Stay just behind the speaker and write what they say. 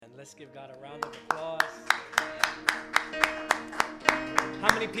Let's give God a round of applause.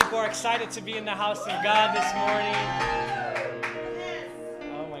 How many people are excited to be in the house of God this morning?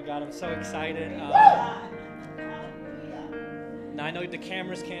 Oh my God, I'm so excited. Now I know the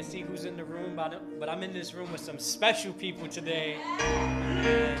cameras can't see who's in the room, but I'm in this room with some special people today.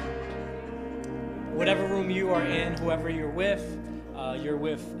 And whatever room you are in, whoever you're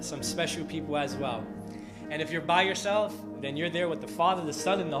with some special people as well. And if you're by yourself, then you're there with the Father, the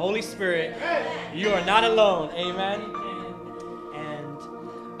Son, and the Holy Spirit. You are not alone. Amen.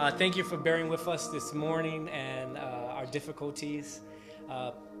 And thank you for bearing with us this morning and our difficulties.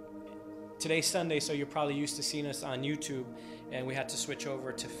 Today's Sunday, so you're probably used to seeing us on YouTube, and we had to switch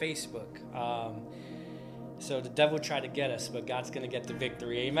over to Facebook. So the devil tried to get us, but God's going to get the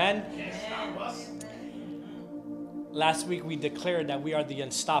victory. Amen? Yes. Last week we declared that we are the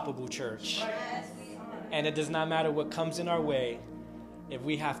unstoppable church. Yes. And it does not matter what comes in our way. If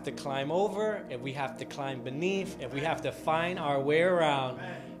we have to climb over, if we have to climb beneath, if we have to find our way around,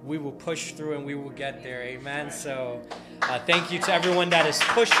 we will push through and we will get there. Amen? So thank you to everyone that is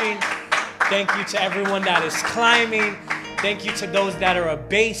pushing. Thank you to everyone that is climbing. Thank you to those that are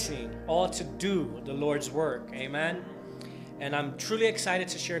abasing, all to do the Lord's work. Amen? And I'm truly excited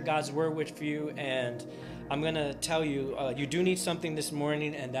to share God's word with you. And I'm going to tell you, you do need something this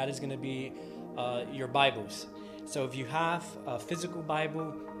morning, and that is going to be your Bibles. So if you have a physical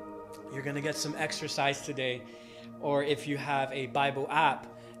Bible, you're going to get some exercise today. Or if you have a Bible app,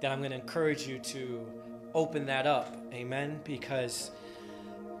 then I'm going to encourage you to open that up. Amen? Because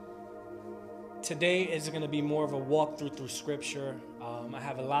today is going to be more of a walkthrough through Scripture. I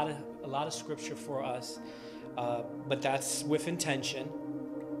have a lot of Scripture for us, but that's with intention.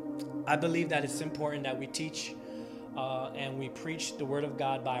 I believe that it's important that we teach and we preach the Word of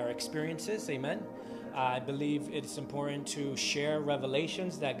God by our experiences. Amen. I believe it's important to share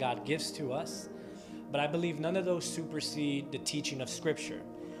revelations that God gives to us, but I believe none of those supersede the teaching of Scripture.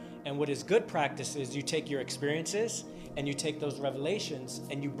 And what is good practice is you take your experiences and you take those revelations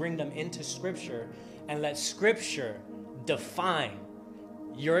and you bring them into Scripture and let Scripture define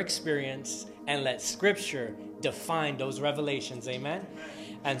your experience and let Scripture define those revelations. Amen.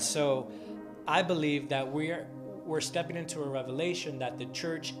 And so I believe that we're stepping into a revelation that the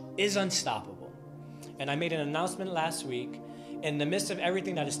church is unstoppable. And I made an announcement last week. In the midst of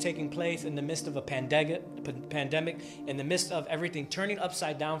everything that is taking place, in the midst of a pandemic, in the midst of everything turning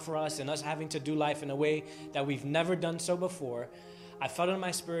upside down for us and us having to do life in a way that we've never done so before, I felt in my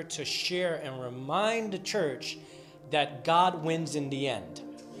spirit to share and remind the church that God wins in the end.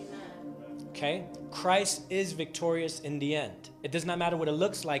 Okay? Christ is victorious in the end. It does not matter what it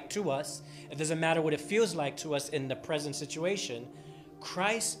looks like to us. It doesn't matter what it feels like to us in the present situation.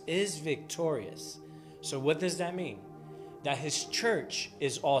 Christ is victorious. So what does that mean? That his church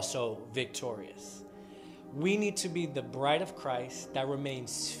is also victorious. We need to be the bride of Christ that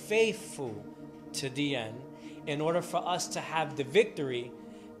remains faithful to the end in order for us to have the victory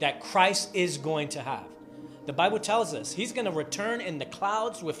that Christ is going to have. The Bible tells us he's going to return in the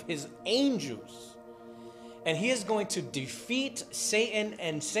clouds with his angels. And he is going to defeat Satan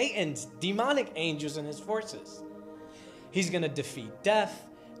and Satan's demonic angels and his forces. He's going to defeat death.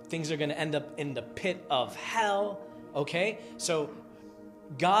 Things are going to end up in the pit of hell. Okay? So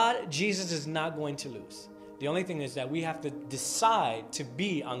Jesus is not going to lose. The only thing is that we have to decide to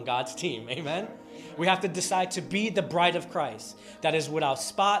be on God's team. Amen? We have to decide to be the bride of Christ. That is without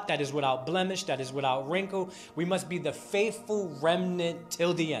spot, that is without blemish, that is without wrinkle. We must be the faithful remnant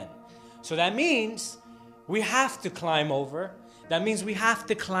till the end. So that means we have to climb over. That means we have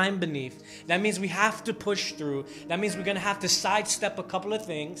to climb beneath. That means we have to push through. That means we're going to have to sidestep a couple of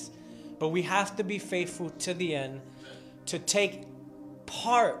things. But we have to be faithful to the end to take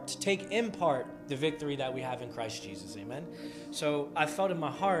in part the victory that we have in Christ Jesus. Amen. So I felt in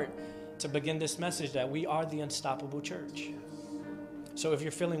my heart to begin this message that we are the unstoppable church. So if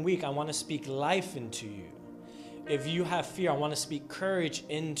you're feeling weak, I want to speak life into you. If you have fear, I want to speak courage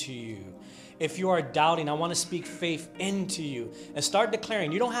into you. If you are doubting, I want to speak faith into you and start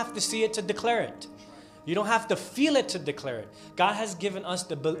declaring. You don't have to see it to declare it. You don't have to feel it to declare it. God has given us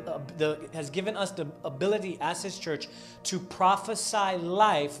the ability as his church to prophesy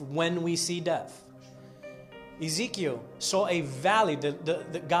life when we see death. Ezekiel saw a valley.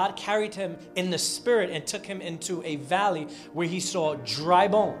 God carried him in the spirit and took him into a valley where he saw dry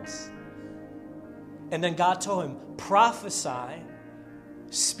bones. And then God told him, prophesy,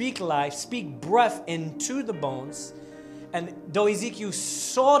 speak life, speak breath into the bones. And though Ezekiel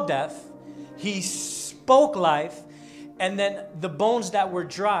saw death, he spoke life. And then the bones that were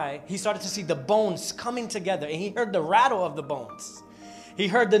dry, he started to see the bones coming together. And he heard the rattle of the bones. He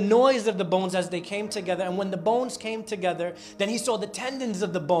heard the noise of the bones as they came together. And when the bones came together, then he saw the tendons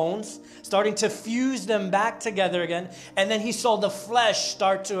of the bones starting to fuse them back together again. And then he saw the flesh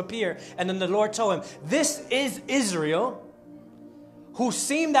start to appear. And then the Lord told him, this is Israel, who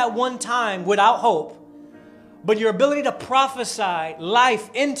seemed at one time without hope. But your ability to prophesy life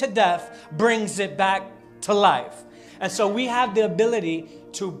into death brings it back to life. And so we have the ability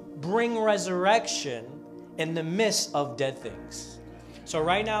to bring resurrection in the midst of dead things. So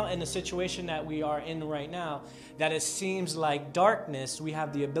right now, in the situation that we are in right now, that it seems like darkness, we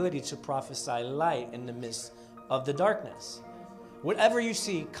have the ability to prophesy light in the midst of the darkness. Whatever you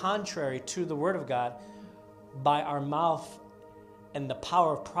see contrary to the word of God, by our mouth and the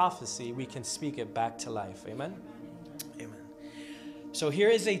power of prophecy, we can speak it back to life. Amen? Amen. So here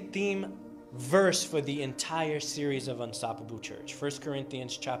is a theme verse for the entire series of Unstoppable Church. 1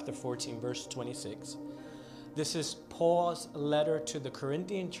 Corinthians chapter 14, verse 26. This is Paul's letter to the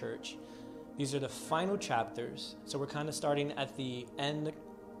Corinthian church. These are the final chapters. So we're kind of starting at the end,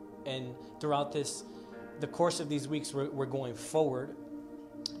 and throughout the course of these weeks, we're going forward.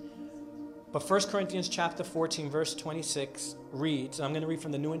 But 1 Corinthians chapter 14, verse 26 reads, I'm going to read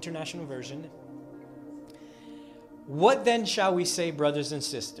from the New International Version. What then shall we say, brothers and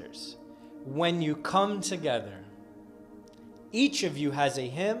sisters, when you come together? Each of you has a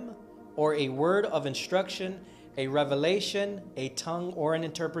hymn or a word of instruction, a revelation, a tongue, or an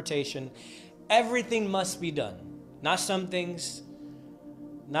interpretation. Everything must be done. Not some things,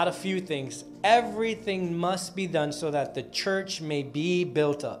 not a few things. Everything must be done so that the church may be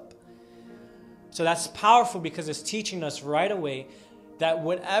built up. So that's powerful because it's teaching us right away that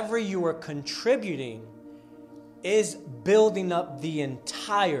whatever you are contributing is building up the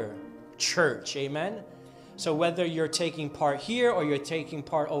entire church. Amen? So whether you're taking part here or you're taking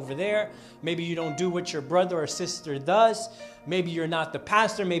part over there, maybe you don't do what your brother or sister does. Maybe you're not the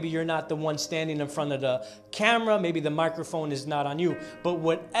pastor. Maybe you're not the one standing in front of the camera. Maybe the microphone is not on you. But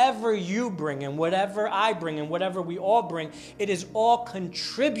whatever you bring and whatever I bring and whatever we all bring, it is all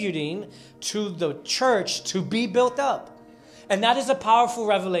contributing to the church to be built up. And that is a powerful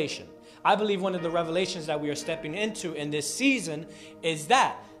revelation. I believe one of the revelations that we are stepping into in this season is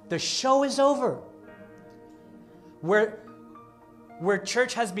that the show is over. Where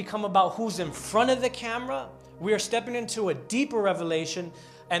church has become about who's in front of the camera, we are stepping into a deeper revelation,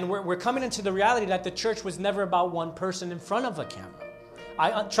 and we're coming into the reality that the church was never about one person in front of a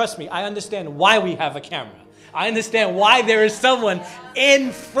camera. Trust me, I understand why we have a camera. I understand why there is someone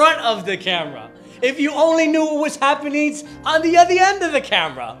in front of the camera. If you only knew what was happening on the other end of the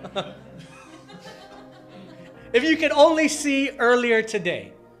camera. If you could only see earlier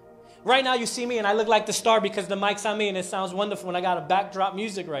today. Right now you see me and I look like the star because the mic's on me and it sounds wonderful when I got a backdrop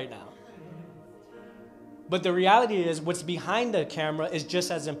music right now. But the reality is what's behind the camera is just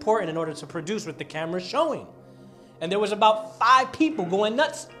as important in order to produce what the camera's showing. And there was about 5 people going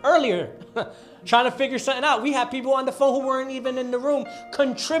nuts earlier trying to figure something out. We have people on the phone who weren't even in the room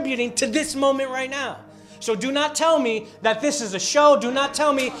contributing to this moment right now. So do not tell me that this is a show. Do not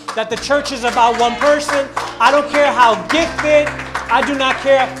tell me that the church is about one person. I don't care how gifted. I do not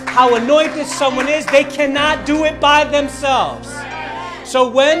care how anointed someone is. They cannot do it by themselves. So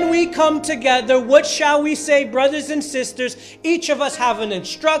when we come together, what shall we say, brothers and sisters? Each of us have an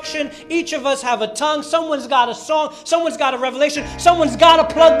instruction. Each of us have a tongue. Someone's got a song. Someone's got a revelation. Someone's got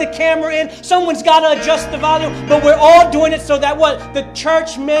to plug the camera in. Someone's got to adjust the volume. But we're all doing it so that what? The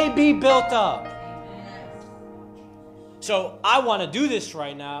church may be built up. So I want to do this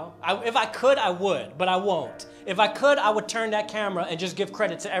right now. If I could, I would, but I won't. If I could, I would turn that camera and just give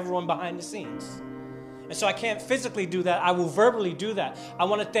credit to everyone behind the scenes. And so I can't physically do that. I will verbally do that. I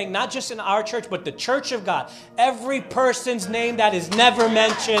want to thank not just in our church, but the church of God. Every person's name that is never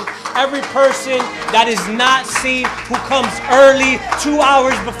mentioned. Every person that is not seen who comes early, 2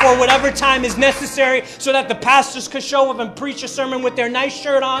 hours before whatever time is necessary so that the pastors could show up and preach a sermon with their nice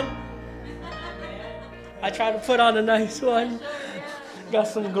shirt on. I try to put on a nice one. Got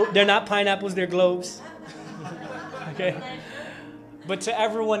some. They're not pineapples, they're globes. Okay. But to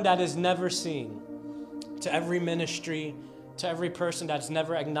everyone that is never seen, to every ministry, to every person that's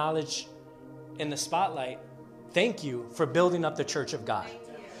never acknowledged in the spotlight, thank you for building up the church of God.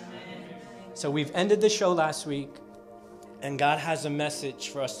 So we've ended the show last week, and God has a message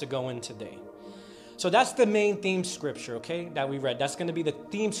for us to go in today. So that's the main theme scripture, okay, that we read. That's going to be the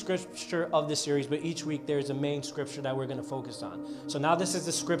theme scripture of the series, but each week there's a main scripture that we're going to focus on. So now this is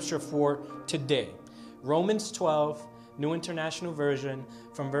the scripture for today. Romans 12, New International Version,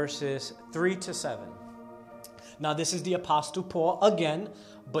 from verses 3 to 7. Now this is the Apostle Paul again,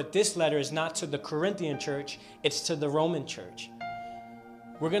 but this letter is not to the Corinthian church, it's to the Roman church.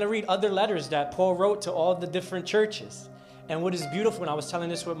 We're going to read other letters that Paul wrote to all the different churches. And what is beautiful, and I was telling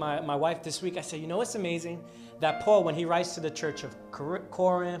this with my wife this week, I said, you know what's amazing? That Paul, when he writes to the church of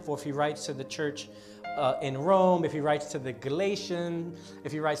Corinth, or if he writes to the church in Rome, if he writes to the Galatians,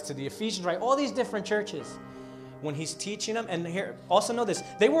 if he writes to the Ephesians, right? All these different churches, when he's teaching them, and here, also know this,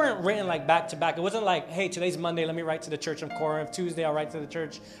 they weren't written like back to back. It wasn't like, hey, today's Monday, let me write to the church of Corinth. Tuesday, I'll write to the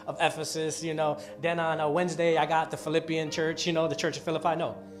church of Ephesus, you know. Then on a Wednesday, I got the Philippian church, you know, the church of Philippi.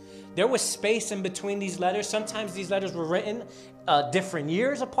 No. There was space in between these letters. Sometimes these letters were written different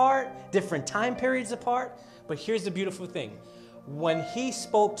years apart, different time periods apart. But here's the beautiful thing. When he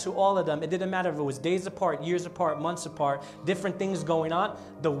spoke to all of them, it didn't matter if it was days apart, years apart, months apart, different things going on.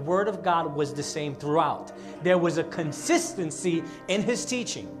 The word of God was the same throughout. There was a consistency in his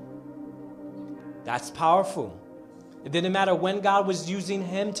teaching. That's powerful. It didn't matter when God was using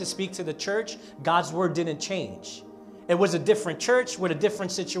him to speak to the church, God's word didn't change. It was a different church with a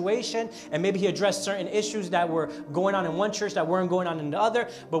different situation, and maybe he addressed certain issues that were going on in one church that weren't going on in the other.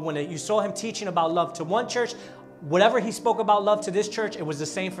 But when you saw him teaching about love to one church, whatever he spoke about love to this church, it was the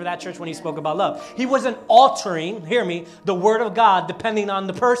same for that church when he spoke about love. He wasn't altering, hear me, the word of God depending on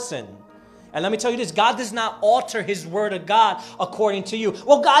the person. And let me tell you this, God does not alter his word of God according to you.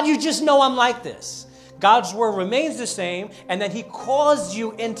 Well, God, you just know I'm like this. God's word remains the same, and then he calls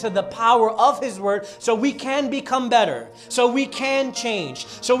you into the power of his word so we can become better, so we can change,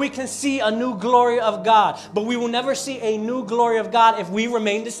 so we can see a new glory of God. But we will never see a new glory of God if we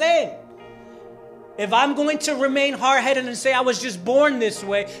remain the same. If I'm going to remain hard-headed and say I was just born this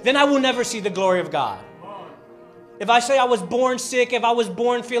way, then I will never see the glory of God. If I say I was born sick, if I was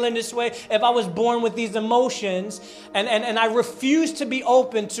born feeling this way, if I was born with these emotions, and I refuse to be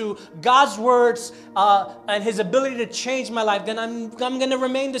open to God's words and his ability to change my life, then I'm going to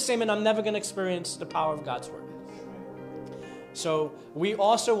remain the same, and I'm never going to experience the power of God's word. So we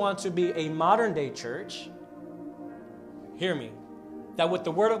also want to be a modern day church. Hear me. That what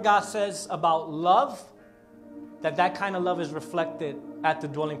the word of God says about love, that kind of love is reflected at the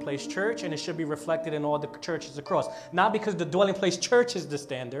Dwelling Place Church, and it should be reflected in all the churches across. Not because the Dwelling Place Church is the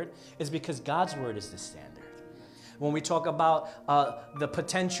standard, it's because God's word is the standard. When we talk about the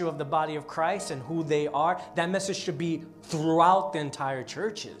potential of the body of Christ and who they are, that message should be throughout the entire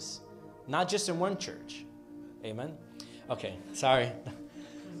churches, not just in one church. Amen? Okay, sorry.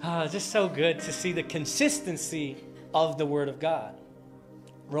 Just so good to see the consistency of the word of God.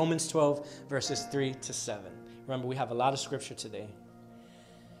 Romans 12, verses 3 to 7. Remember, we have a lot of scripture today.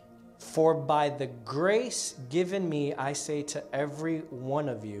 For by the grace given me, I say to every one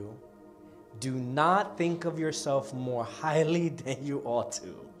of you, do not think of yourself more highly than you ought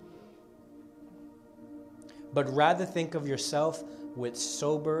to, but rather think of yourself with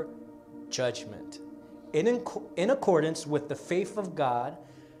sober judgment, in accordance with the faith of God,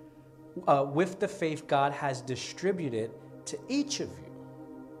 with the faith God has distributed to each of you.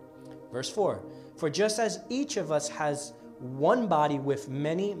 Verse 4, for just as each of us has one body with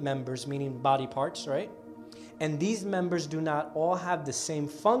many members, meaning body parts, right? And these members do not all have the same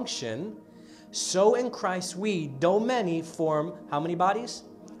function, so in Christ we, though many, form how many bodies?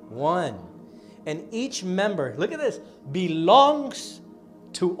 One. And each member, look at this, belongs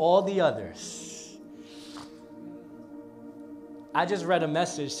to all the others. I just read a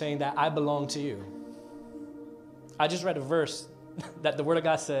message saying that I belong to you. I just read a verse that the Word of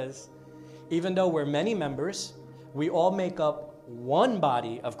God says, even though we're many members, we all make up one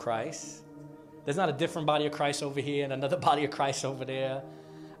body of Christ. There's not a different body of Christ over here and another body of Christ over there.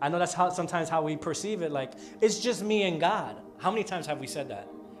 I know that's sometimes how we perceive it, like, it's just me and God. How many times have we said that?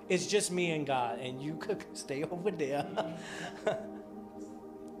 It's just me and God, and you could stay over there.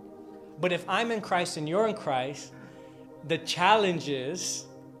 But if I'm in Christ and you're in Christ, the challenge is,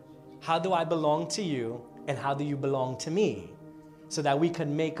 how do I belong to you and how do you belong to me? So that we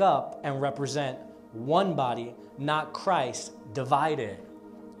can make up and represent one body, not Christ divided.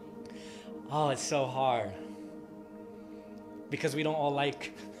 Oh, it's so hard. Because we don't all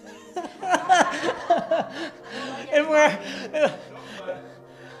like...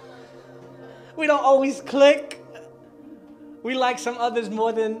 we don't always click. We like some others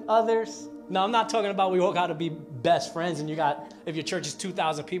more than others. No, I'm not talking about we all got to be best friends and if your church is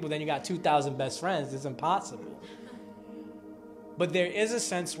 2,000 people, then you got 2,000 best friends. It's impossible. But there is a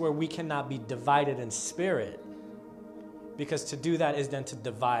sense where we cannot be divided in spirit, because to do that is then to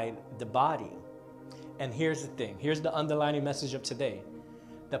divide the body. And here's the thing. Here's the underlining message of today.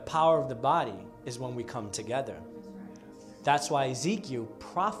 The power of the body is when we come together. That's why Ezekiel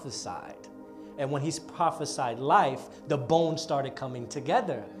prophesied And when he's prophesied life, the bones started coming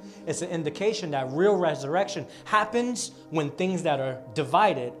together. It's an indication that real resurrection happens when things that are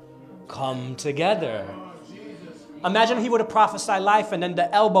divided come together. Imagine he would have prophesied life and then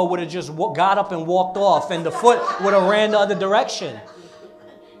the elbow would have just got up and walked off and the foot would have ran the other direction.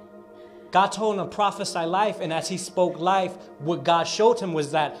 God told him to prophesy life, and as he spoke life, what God showed him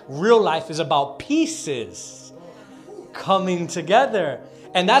was that real life is about pieces coming together.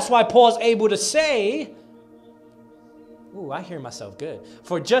 And that's why Paul's able to say, ooh, I hear myself good.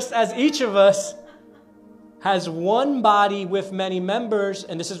 For just as each of us has one body with many members,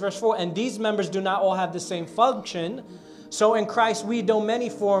 and this is verse 4, and these members do not all have the same function, so in Christ we, though many,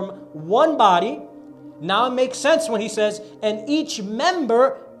 form one body. Now it makes sense when he says, and each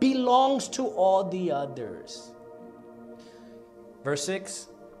member belongs to all the others. Verse 6,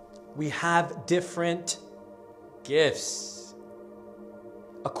 we have different gifts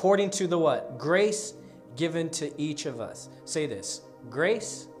according to the what? Grace given to each of us. Say this,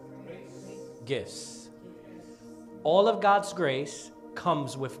 grace, gifts. All of God's grace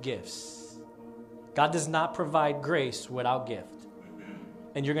comes with gifts. God does not provide grace without gift.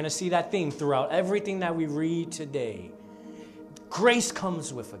 And you're going to see that theme throughout everything that we read today. Grace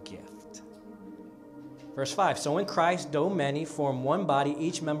comes with a gift. Verse 5, so in Christ, though many form one body,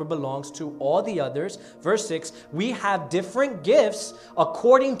 each member belongs to all the others. Verse 6, we have different gifts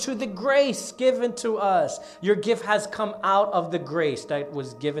according to the grace given to us. Your gift has come out of the grace that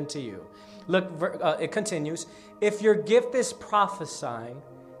was given to you. Look, it continues. If your gift is prophesying,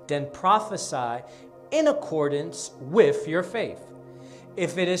 then prophesy in accordance with your faith.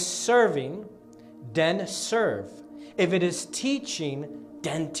 If it is serving, then serve. If it is teaching,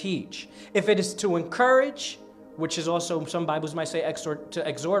 then teach. If it is to encourage, which is also, some Bibles might say to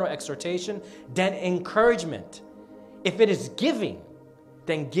exhort or exhortation, then encouragement. If it is giving,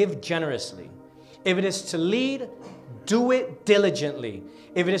 then give generously. If it is to lead, do it diligently.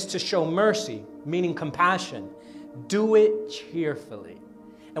 If it is to show mercy, meaning compassion, do it cheerfully.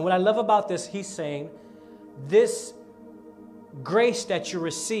 And what I love about this, he's saying, this grace that you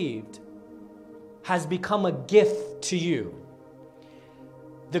received has become a gift to you.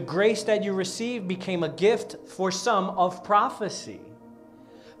 The grace that you received became a gift for some of prophecy.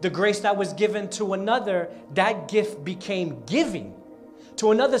 The grace that was given to another, that gift became giving.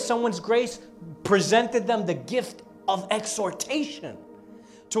 To another, someone's grace presented them the gift of exhortation.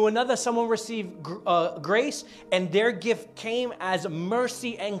 To another, someone received grace, and their gift came as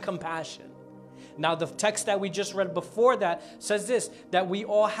mercy and compassion. Now, the text that we just read before that says this, that we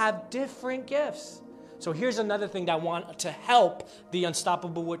all have different gifts. So here's another thing that I want to help the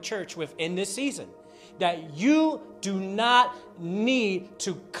Unstoppable Wood Church with in this season. That you do not need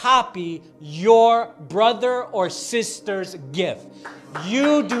to copy your brother or sister's gift.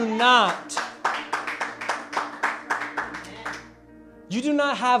 You do not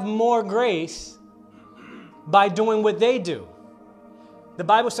have more grace by doing what they do. The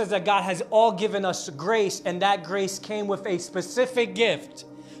Bible says that God has all given us grace, and that grace came with a specific gift.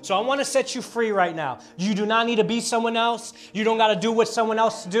 So I want to set you free right now. You do not need to be someone else. You don't got to do what someone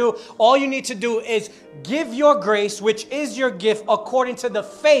else do. All you need to do is give your grace, which is your gift, according to the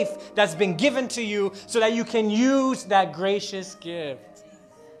faith that's been given to you, so that you can use that gracious gift.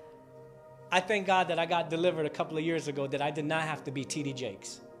 I thank God that I got delivered a couple of years ago, that I did not have to be T.D.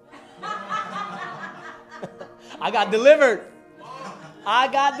 Jakes. I got delivered.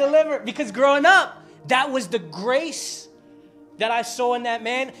 Because growing up, that was the grace that I saw in that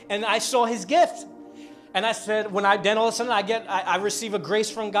man, and I saw his gift. And I said, then all of a sudden I receive a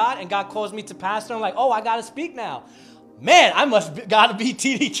grace from God, and God calls me to pastor. I'm like, oh, I got to speak now. Man, I got to be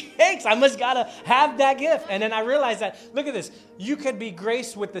T.D. Jakes. I got to have that gift. And then I realized that, look at this. You could be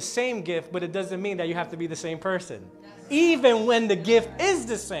graced with the same gift, but it doesn't mean that you have to be the same person. Even when the gift is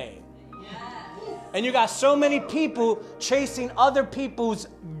the same. And you got so many people chasing other people's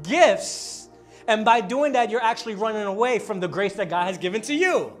gifts. And by doing that, you're actually running away from the grace that God has given to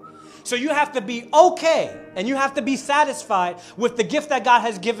you. So you have to be okay, and you have to be satisfied with the gift that God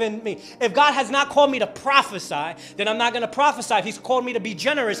has given me. If God has not called me to prophesy, then I'm not going to prophesy. If he's called me to be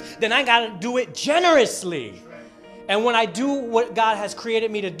generous, then I got to do it generously. And when I do what God has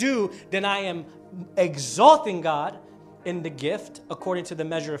created me to do, then I am exalting God in the gift according to the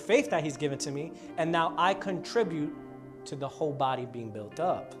measure of faith that he's given to me. And now I contribute to the whole body being built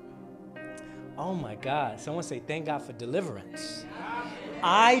up. Oh my God. Someone say, thank God for deliverance.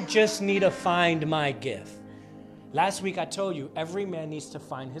 I just need to find my gift. Last week I told you every man needs to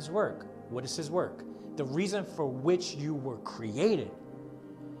find his work. What is his work? The reason for which you were created.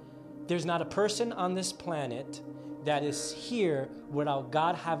 There's not a person on this planet that is here without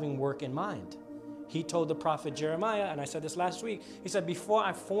God having work in mind. He told the prophet Jeremiah, and I said this last week, he said, before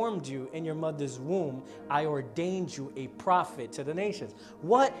I formed you in your mother's womb, I ordained you a prophet to the nations.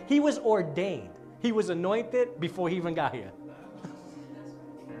 What? He was ordained. He was anointed before he even got here.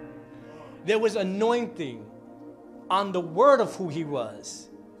 There was anointing on the word of who he was,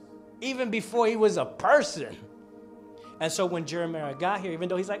 even before he was a person. And so when Jeremiah got here, even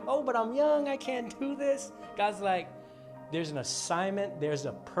though he's like, oh, but I'm young, I can't do this. God's like, there's an assignment, there's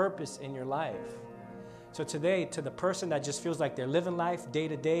a purpose in your life. So today, to the person that just feels like they're living life day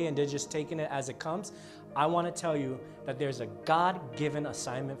to day and they're just taking it as it comes, I want to tell you that there's a God-given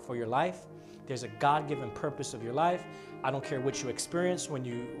assignment for your life. There's a God-given purpose of your life. I don't care what you experienced when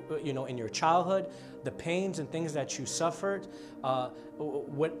in your childhood, the pains and things that you suffered,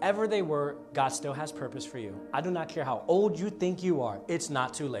 whatever they were, God still has purpose for you. I do not care how old you think you are. It's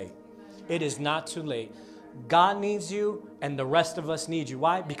not too late. It is not too late. God needs you and the rest of us need you.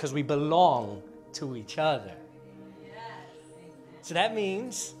 Why? Because we belong to each other. So that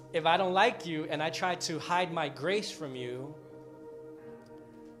means if I don't like you and I try to hide my grace from you,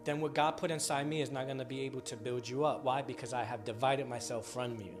 then what God put inside me is not going to be able to build you up. Why? Because I have divided myself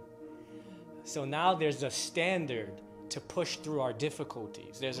from you. So now there's a standard to push through our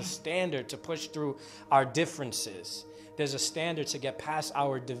difficulties. There's a standard to push through our differences. There's a standard to get past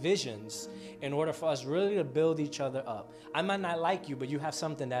our divisions in order for us really to build each other up. I might not like you, but you have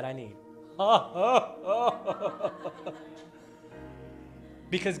something that I need.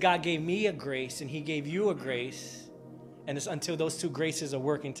 Because God gave me a grace and he gave you a grace. And it's until those two graces are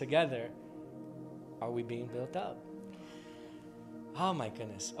working together, are we being built up? Oh my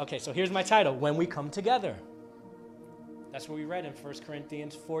goodness. Okay, so here's my title, When We Come Together. That's what we read in 1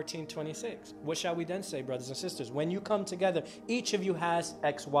 Corinthians 14:26. What shall we then say, brothers and sisters? When you come together, each of you has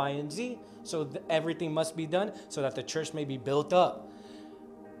X, Y, and Z. So everything must be done so that the church may be built up.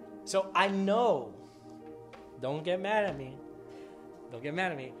 So I know, don't get mad at me. Don't get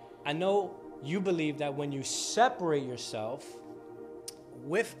mad at me. I know you believe that when you separate yourself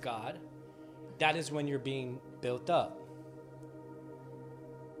with God, that is when you're being built up.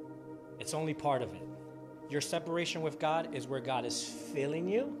 It's only part of it. Your separation with God is where God is filling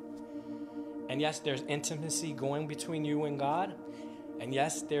you. And yes, there's intimacy going between you and God. And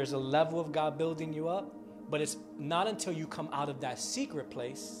yes, there's a level of God building you up. But it's not until you come out of that secret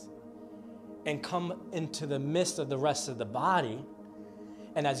place and come into the midst of the rest of the body.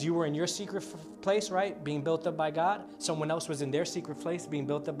 And as you were in your secret place, right, being built up by God, someone else was in their secret place being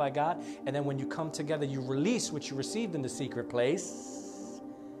built up by God. And then when you come together, you release what you received in the secret place.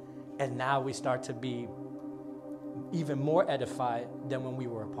 And now we start to be even more edified than when we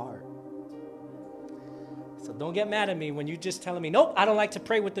were apart. So don't get mad at me when you just telling me, nope, I don't like to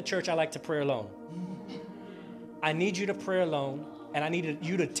pray with the church. I like to pray alone. I need you to pray alone. And I need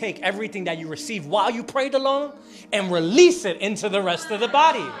you to take everything that you received while you prayed alone and release it into the rest of the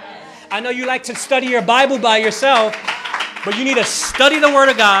body. I know you like to study your Bible by yourself, but you need to study the Word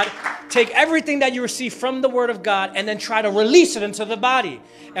of God, take everything that you receive from the Word of God, and then try to release it into the body.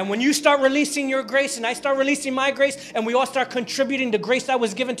 And when you start releasing your grace and I start releasing my grace and we all start contributing the grace that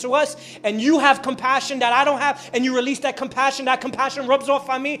was given to us, and you have compassion that I don't have, and you release that compassion rubs off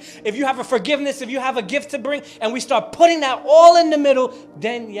on me. If you have a forgiveness, if you have a gift to bring, and we start putting that all in the middle,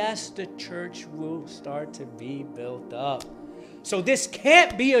 then yes, the church will start to be built up. So this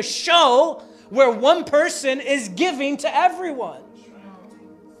can't be a show where one person is giving to everyone.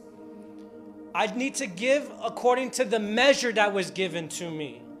 I need to give according to the measure that was given to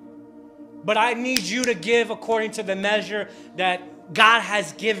me. But I need you to give according to the measure that God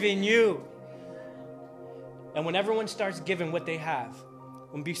has given you. And when everyone starts giving what they have,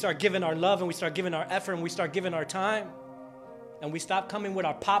 when we start giving our love and we start giving our effort and we start giving our time, and we stop coming with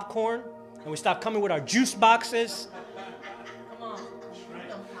our popcorn and we stop coming with our juice boxes,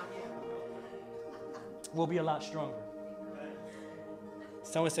 we'll be a lot stronger.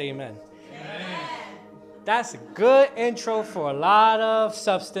 Someone say amen. Amen. That's a good intro for a lot of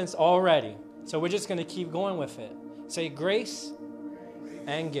substance already. So we're just going to keep going with it. Say grace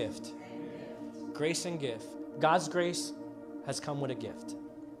and gift. Grace and gift. God's grace has come with a gift.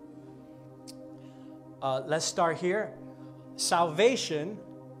 Let's start here. Salvation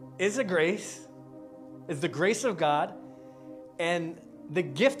is a grace. It's the grace of God. And the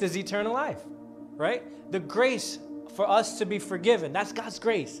gift is eternal life. Right? The grace for us to be forgiven. That's God's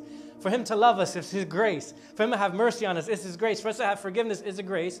grace. For him to love us is his grace. For him to have mercy on us is his grace. For us to have forgiveness is a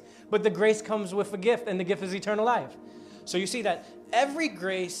grace. But the grace comes with a gift, and the gift is eternal life. So you see that every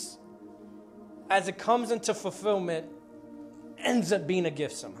grace, as it comes into fulfillment, ends up being a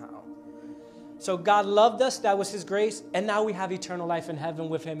gift somehow. So God loved us. That was his grace. And now we have eternal life in heaven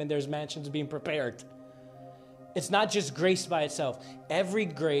with him, and there's mansions being prepared. It's not just grace by itself. Every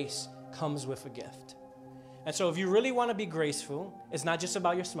grace comes with a gift. And so if you really want to be graceful, it's not just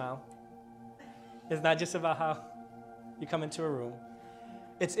about your smile. It's not just about how you come into a room.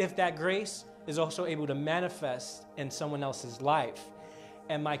 It's if that grace is also able to manifest in someone else's life.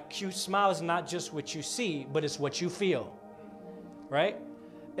 And my cute smile is not just what you see, but it's what you feel, right?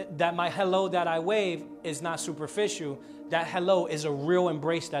 That my hello that I wave is not superficial. That hello is a real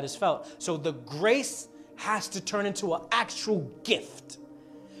embrace that is felt. So the grace has to turn into an actual gift,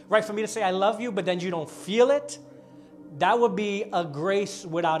 right? For me to say I love you, but then you don't feel it, that would be a grace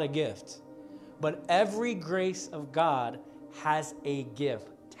without a gift. But every grace of God has a gift,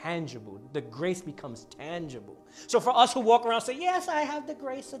 tangible. The grace becomes tangible. So for us who walk around and say, yes, I have the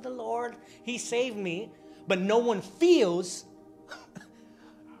grace of the Lord, he saved me, but no one feels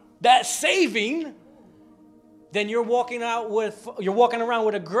that saving, then you're walking around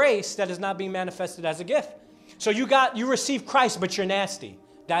with a grace that is not being manifested as a gift. So you receive Christ, but you're nasty.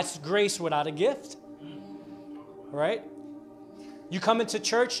 That's grace without a gift, right? You come into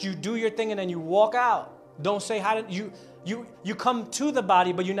church, you do your thing, and then you walk out. Don't say how to you come to the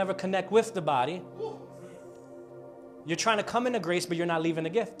body, but you never connect with the body. You're trying to come into grace, but you're not leaving a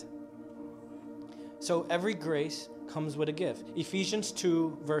gift. So every grace comes with a gift. Ephesians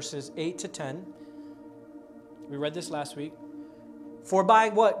 2, verses 8 to 10. We read this last week. For by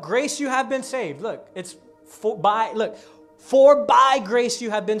what? Grace you have been saved. Look, for by grace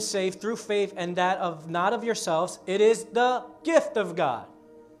you have been saved through faith, and that of not of yourselves. It is the gift of God.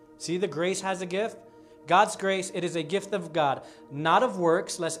 See, the grace has a gift. God's grace, it is a gift of God, not of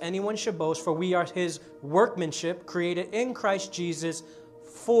works, lest anyone should boast, for we are his workmanship, created in Christ Jesus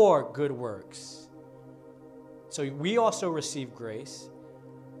for good works. So we also receive grace,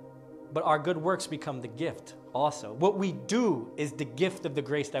 but our good works become the gift also. What we do is the gift of the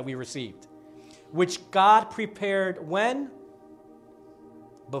grace that we received, which God prepared when?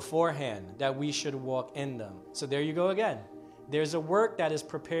 Beforehand, that we should walk in them. So there you go again. There's a work that is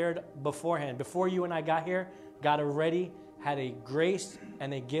prepared beforehand. Before you and I got here, God already had a grace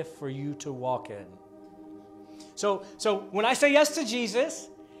and a gift for you to walk in. So when I say yes to Jesus,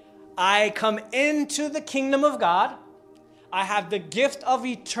 I come into the kingdom of God. I have the gift of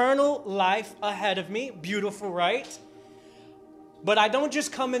eternal life ahead of me. Beautiful, right? But I don't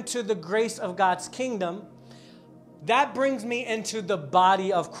just come into the grace of God's kingdom. That brings me into the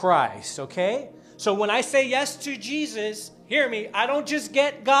body of Christ, okay? So when I say yes to Jesus, hear me, I don't just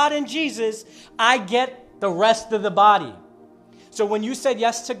get God and Jesus, I get the rest of the body. So when you said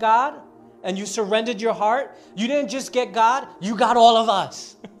yes to God and you surrendered your heart, you didn't just get God, you got all of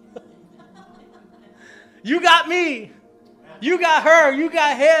us. You got me. You got her. You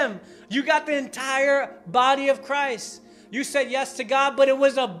got him. You got the entire body of Christ. You said yes to God, but it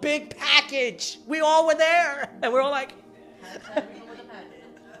was a big package. We all were there. And we're all like...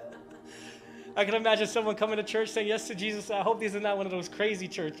 I can imagine someone coming to church saying yes to Jesus. I hope these are not one of those crazy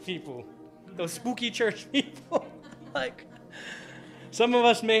church people. Those spooky church people. Like, some of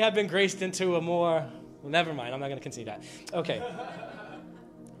us may have been graced into a more... Well, never mind. I'm not going to concede that. Okay.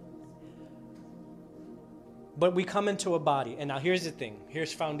 But we come into a body. And now here's the thing.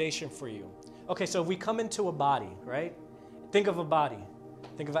 Here's foundation for you. Okay, so if we come into a body, right? Think of a body.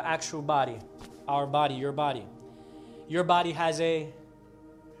 Think of an actual body. Our body, your body. Your body has a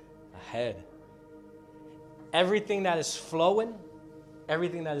head. Everything that is flowing,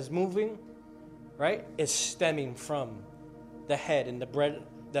 everything that is moving, right, is stemming from the head. And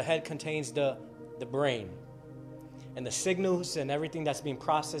the head contains the brain. And the signals and everything that's being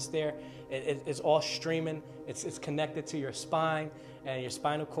processed there, it's all streaming. It's connected to your spine, and your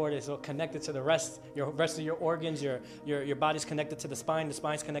spinal cord is all connected to the rest of your organs. Your body's connected to the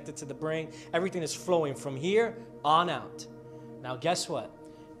spine's connected to the brain. Everything is flowing from here on out. Now, guess what?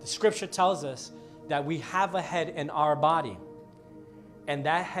 The scripture tells us that we have a head in our body. And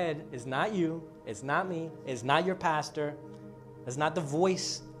that head is not you, it's not me, it's not your pastor, it's not the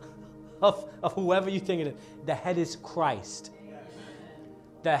voice of whoever you think it is. The head is Christ.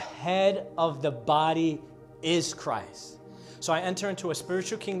 The head of the body is Christ. So I enter into a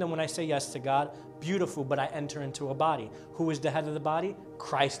spiritual kingdom when I say yes to God. Beautiful, but I enter into a body. Who is the head of the body?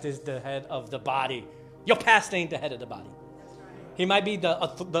 Christ is the head of the body. Your pastor ain't the head of the body. He might be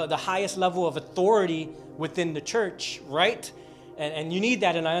the highest level of authority within the church, right? And you need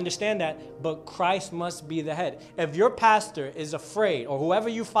that, and I understand that, but Christ must be the head. If your pastor is afraid, or whoever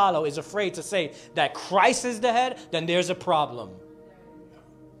you follow is afraid to say that Christ is the head, then there's a problem.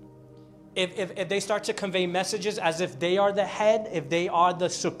 If they start to convey messages as if they are the head, if they are the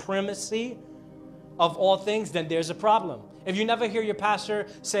supremacy, of all things, then there's a problem. If you never hear your pastor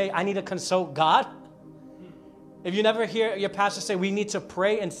say, I need to consult God, if you never hear your pastor say, we need to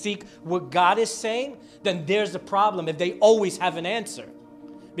pray and seek what God is saying, then there's a problem if they always have an answer.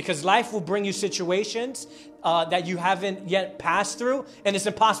 Because life will bring you situations that you haven't yet passed through, and it's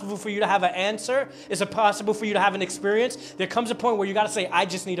impossible for you to have an answer. It's impossible for you to have an experience. There comes a point where you got to say, I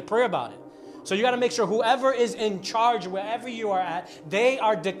just need to pray about it. So you got to make sure whoever is in charge, wherever you are at, they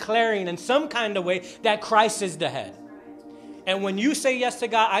are declaring in some kind of way that Christ is the head. And when you say yes to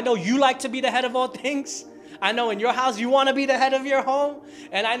God, I know you like to be the head of all things. I know in your house you want to be the head of your home.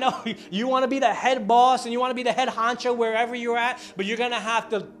 And I know you want to be the head boss and you want to be the head honcho wherever you're at. But you're going to have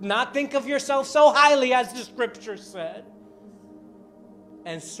to not think of yourself so highly as the scripture said.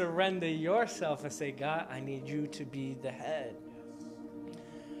 And surrender yourself and say, God, I need you to be the head.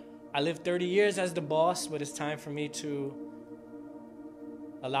 I lived 30 years as the boss, but it's time for me to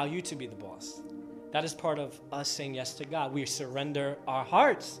allow you to be the boss. That is part of us saying yes to God. We surrender our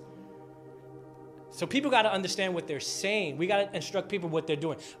hearts. So people got to understand what they're saying. We got to instruct people what they're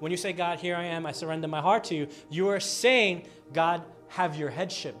doing. When you say, God, here I am, I surrender my heart to you, you are saying, God, have your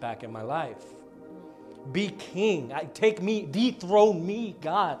headship back in my life. Be king. Take me, dethrone me,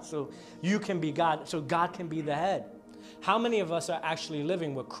 God, so you can be God, so God can be the head. How many of us are actually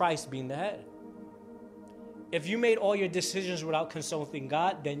living with Christ being the head? If you made all your decisions without consulting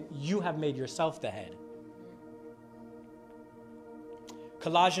God, then you have made yourself the head.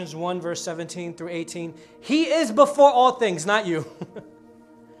 Colossians 1, verse 17 through 18. He is before all things, not you.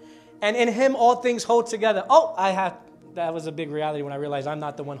 And in him all things hold together. That was a big reality when I realized I'm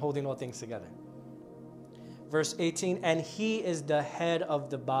not the one holding all things together. Verse 18, and he is the head of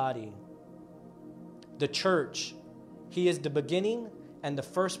the body, the church. He is the beginning and the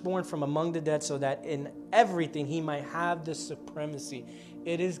firstborn from among the dead, so that in everything he might have the supremacy.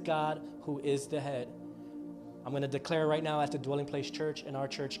 It is God who is the head. I'm going to declare right now at the Dwelling Place Church, in our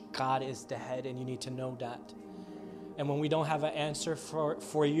church, God is the head, and you need to know that. And when we don't have an answer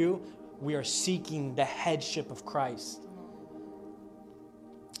for you, we are seeking the headship of Christ.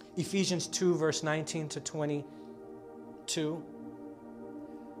 Ephesians 2, verse 19 to 22.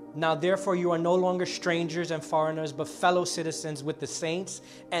 Now, therefore, you are no longer strangers and foreigners, but fellow citizens with the saints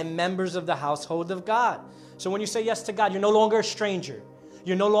and members of the household of God. So when you say yes to God, you're no longer a stranger.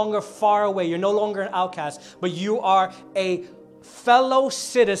 You're no longer far away. You're no longer an outcast, but you are a fellow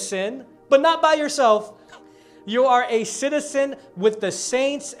citizen, but not by yourself. You are a citizen with the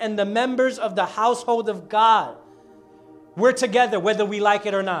saints and the members of the household of God. We're together, whether we like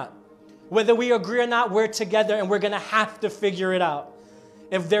it or not. Whether we agree or not, we're together, and we're going to have to figure it out.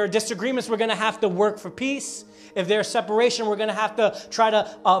 If there are disagreements, we're going to have to work for peace. If there's separation, we're going to have to try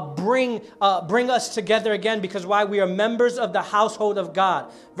to bring us together again, because why? We are members of the household of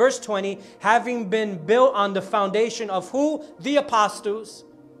God. Verse 20, having been built on the foundation of who? The apostles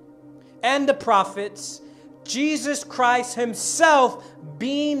and the prophets, Jesus Christ himself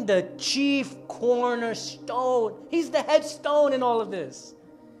being the chief cornerstone. He's the headstone in all of this.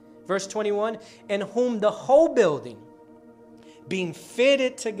 Verse 21, in whom the whole building, being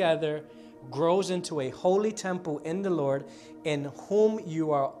fitted together, grows into a holy temple in the Lord, in whom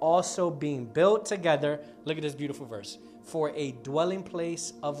you are also being built together. Look at this beautiful verse. For a dwelling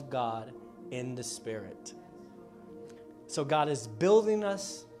place of God in the Spirit. So God is building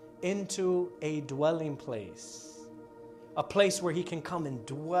us into a dwelling place. A place where he can come and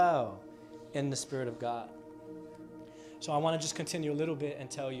dwell in the Spirit of God. So I want to just continue a little bit and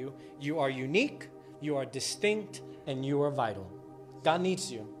tell you, you are unique, you are distinct, and you are vital. God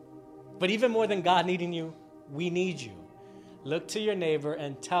needs you. But even more than God needing you, we need you. Look to your neighbor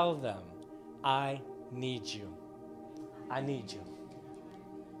and tell them, I need you. I need you.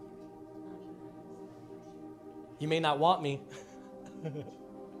 You may not want me,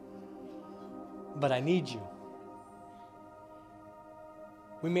 but I need you.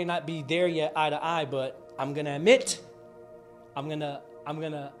 We may not be there yet eye to eye, but I'm going to admit, I'm going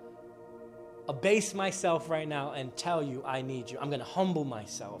to abase myself right now and tell you I need you. I'm going to humble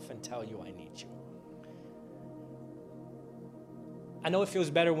myself and tell you I need you. I know it feels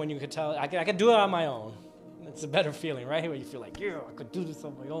better when you can tell, I can do it on my own. It's a better feeling, right? Where you feel like, yeah, I could do this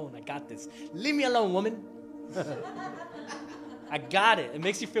on my own. I got this. Leave me alone, woman. I got it. It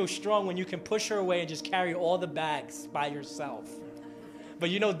makes you feel strong when you can push her away and just carry all the bags by yourself. But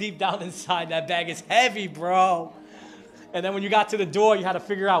you know deep down inside that bag is heavy, bro. And then when you got to the door, you had to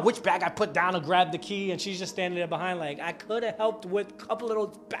figure out which bag I put down and grab the key. And she's just standing there behind like, I could have helped with a couple of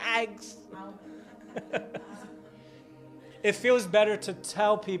those bags. It feels better to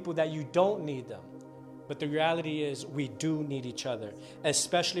tell people that you don't need them. But the reality is we do need each other,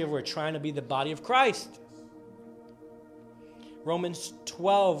 especially if we're trying to be the body of Christ. Romans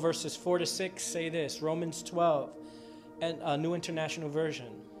 12 verses 4 to 6 say this. Romans 12 and a New International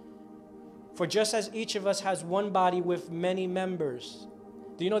Version. For just as each of us has one body with many members.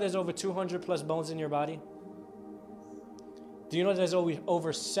 Do you know there's over 200 plus bones in your body? Do you know there's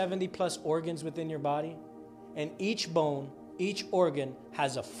over 70 plus organs within your body? And each bone, each organ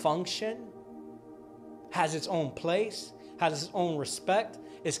has a function, has its own place, has its own respect,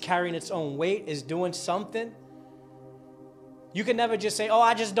 is carrying its own weight, is doing something. You can never just say, oh,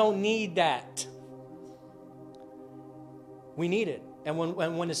 I just don't need that. We need it. And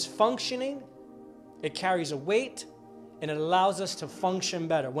when it's functioning, it carries a weight and it allows us to function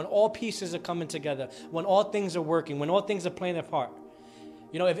better. When all pieces are coming together, when all things are working, when all things are playing their part.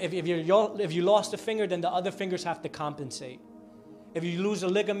 You know, if you lost a finger, then the other fingers have to compensate. If you lose a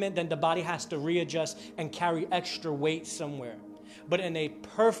ligament, then the body has to readjust and carry extra weight somewhere. But in a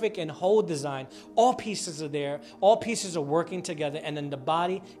perfect and whole design, all pieces are there, all pieces are working together, and then the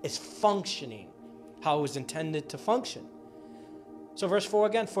body is functioning how it was intended to function. So verse 4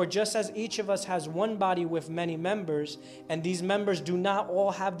 again, for just as each of us has one body with many members, and these members do not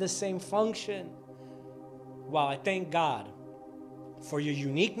all have the same function. Wow, I thank God for your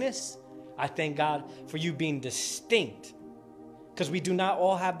uniqueness. I thank God for you being distinct. Because we do not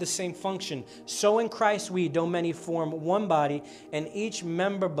all have the same function. So in Christ we, though many, form one body, and each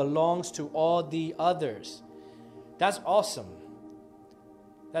member belongs to all the others. That's awesome.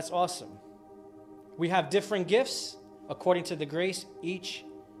 That's awesome. We have different gifts according to the grace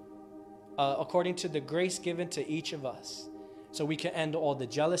according to the grace given to each of us. So we can end all the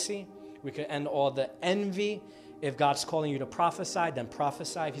jealousy. We can end all the envy. If God's calling you to prophesy, then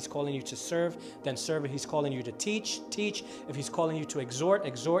prophesy. If he's calling you to serve, then serve. If he's calling you to teach, teach. If he's calling you to exhort,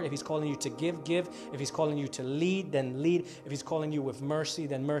 exhort. If he's calling you to give, give. If he's calling you to lead, then lead. If he's calling you with mercy,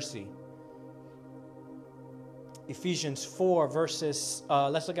 then mercy. Ephesians 4 verses,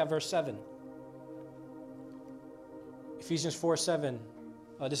 let's look at verse 7. Ephesians 4:7.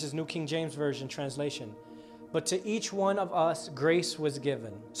 This is New King James Version translation. But to each one of us grace was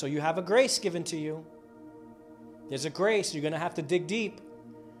given. So you have a grace given to you. There's a grace. You're going to have to dig deep.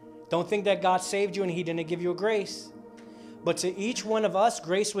 Don't think that God saved you and he didn't give you a grace. But to each one of us,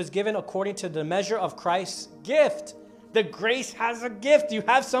 grace was given according to the measure of Christ's gift. The grace has a gift. You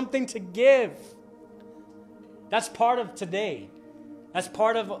have something to give. That's part of today. That's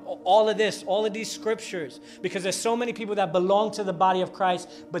part of all of this, all of these scriptures. Because there's so many people that belong to the body of Christ,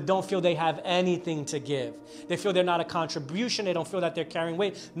 but don't feel they have anything to give. They feel they're not a contribution. They don't feel that they're carrying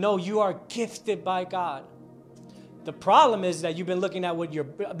weight. No, you are gifted by God. The problem is that you've been looking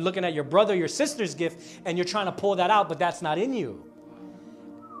at your brother, your sister's gift, and you're trying to pull that out, but that's not in you.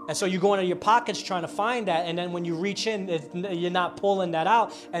 And so you go into your pockets trying to find that, and then when you reach in, you're not pulling that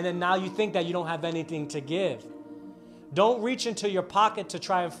out, and then now you think that you don't have anything to give. Don't reach into your pocket to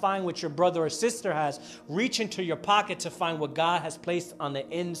try and find what your brother or sister has. Reach into your pocket to find what God has placed on the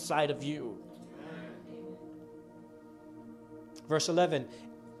inside of you. Verse 11,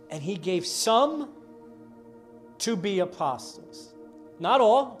 and he gave some to be apostles. Not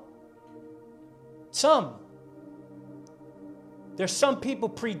all. Some. There's some people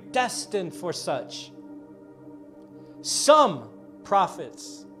predestined for such. Some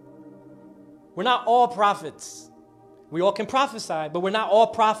prophets. We're not all prophets. We all can prophesy, but we're not all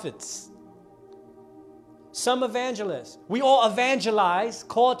prophets. Some evangelists. We all evangelize,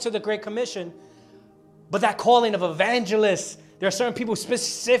 called to the Great Commission, but that calling of evangelists, there are certain people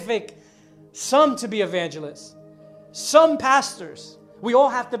specific, some to be evangelists. Some pastors. We all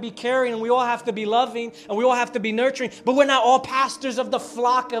have to be caring and we all have to be loving and we all have to be nurturing. But we're not all pastors of the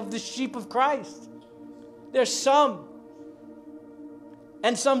flock of the sheep of Christ. There's some.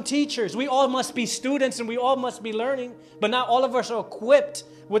 And some teachers. We all must be students and we all must be learning. But not all of us are equipped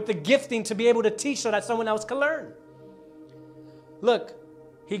with the gifting to be able to teach so that someone else can learn. Look,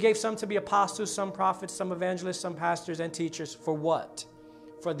 he gave some to be apostles, some prophets, some evangelists, some pastors and teachers. For what?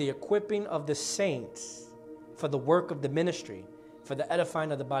 For the equipping of the saints. For the work of the ministry, for the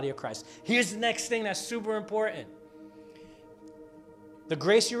edifying of the body of Christ. Here's the next thing that's super important. The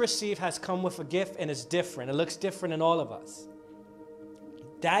grace you receive has come with a gift and it's different. It looks different in all of us.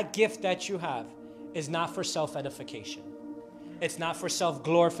 That gift that you have is not for self-edification. It's not for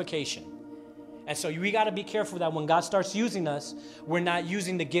self-glorification. And so we got to be careful that when God starts using us, we're not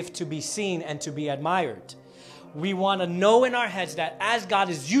using the gift to be seen and to be admired. we want to know in our heads that as God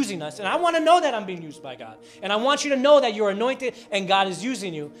is using us, and I want to know that I'm being used by God, and I want you to know that you're anointed and God is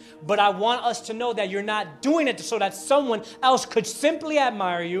using you, but I want us to know that you're not doing it so that someone else could simply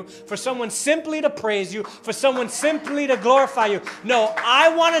admire you, for someone simply to praise you, for someone simply to glorify you. No,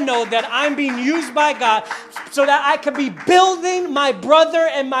 I want to know that I'm being used by God so that I can be building my brother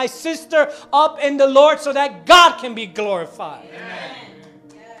and my sister up in the Lord so that God can be glorified. Amen.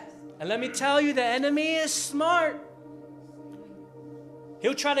 And let me tell you, the enemy is smart.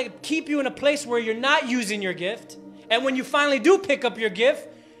 He'll try to keep you in a place where you're not using your gift. And when you finally do pick up your gift,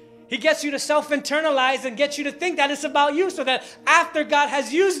 he gets you to self-internalize and gets you to think that it's about you, so that after God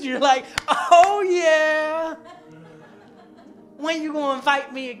has used you, you're like, oh yeah, when you going to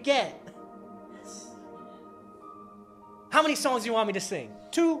invite me again? How many songs do you want me to sing?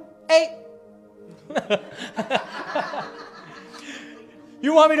 2, 8?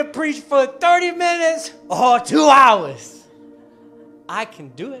 You want me to preach for 30 minutes or 2 hours? I can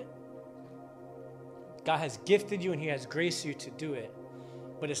do it. God has gifted you and he has graced you to do it.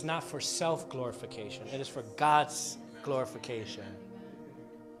 But it's not for self-glorification. It is for God's glorification.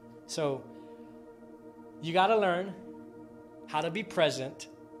 So you got to learn how to be present,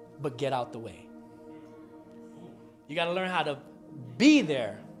 but get out the way. You got to learn how to be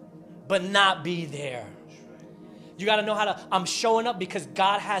there, but not be there. You got to know how to, I'm showing up because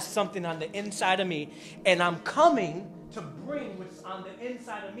God has something on the inside of me, and I'm coming to bring what's on the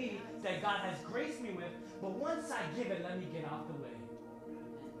inside of me that God has graced me with. But once I give it, let me get out the way.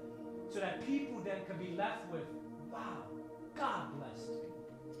 So that people then can be left with, wow, God blessed me.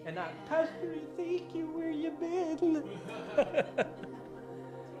 And not, Pastor, thank you, where you been?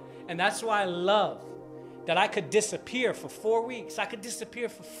 And that's why I love that I could disappear for 4 weeks. I could disappear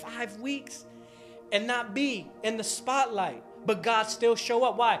for 5 weeks and not be in the spotlight, but God still show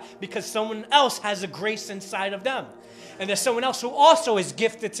up. Why? Because someone else has a grace inside of them. And there's someone else who also is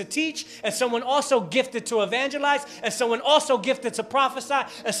gifted to teach, and someone also gifted to evangelize, and someone also gifted to prophesy,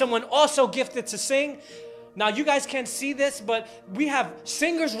 and someone also gifted to sing. Now, you guys can't see this, but we have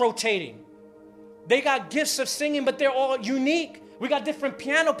singers rotating. They got gifts of singing, but they're all unique. We got different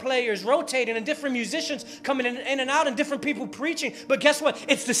piano players rotating and different musicians coming in and out and different people preaching. But guess what?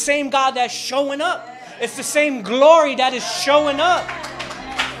 It's the same God that's showing up. It's the same glory that is showing up.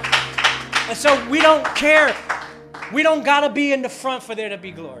 And so we don't care. We don't got to be in the front for there to be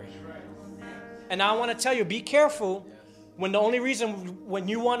glory. And I want to tell you, be careful when the only reason when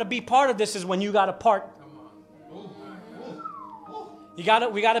you want to be part of this is when you got a part. We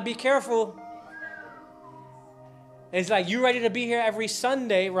got to be careful. It's like you ready to be here every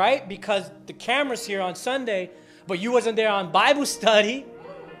Sunday, right? Because the camera's here on Sunday, but you wasn't there on Bible study.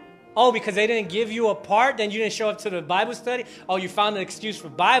 Oh, because they didn't give you a part, then you didn't show up to the Bible study? Oh, you found an excuse for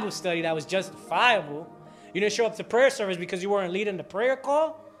Bible study that was justifiable. You didn't show up to prayer service because you weren't leading the prayer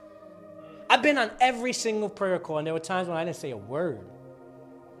call? I've been on every single prayer call, and there were times when I didn't say a word.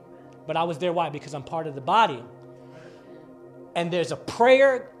 But I was there, why? Because I'm part of the body. And there's a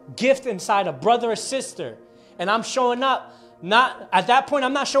prayer gift inside a brother or sister. And I'm showing up, not at that point,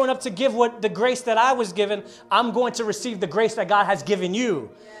 I'm not showing up to give what the grace that I was given. I'm going to receive the grace that God has given you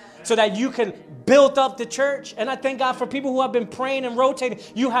so that you can build up the church. And I thank God for people who have been praying and rotating.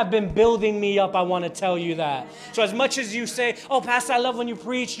 You have been building me up. I want to tell you that. So as much as you say, oh, Pastor, I love when you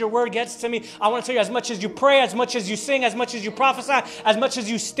preach, your word gets to me. I want to tell you, as much as you pray, as much as you sing, as much as you prophesy, as much as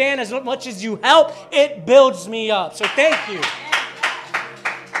you stand, as much as you help, it builds me up. So thank you.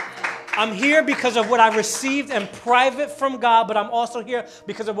 I'm here because of what I received in private from God, but I'm also here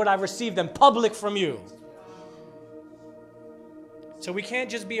because of what I received in public from you. So we can't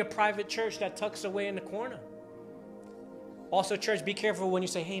just be a private church that tucks away in the corner. Also, church, be careful when you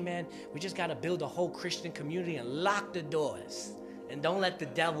say, hey, man, we just got to build a whole Christian community and lock the doors and don't let the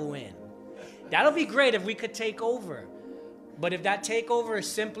devil in. That'll be great if we could take over. But if that takeover is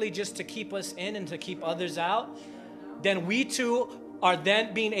simply just to keep us in and to keep others out, then we too are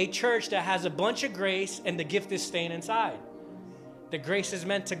then being a church that has a bunch of grace and the gift is staying inside. The grace is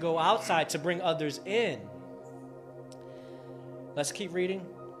meant to go outside to bring others in. Let's keep reading.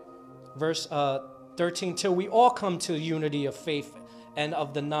 Verse 13, till we all come to unity of faith and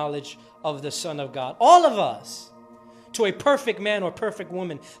of the knowledge of the Son of God. All of us, to a perfect man or perfect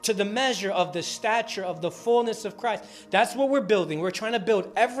woman, to the measure of the stature of the fullness of Christ. That's what we're building. We're trying to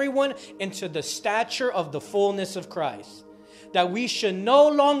build everyone into the stature of the fullness of Christ. That we should no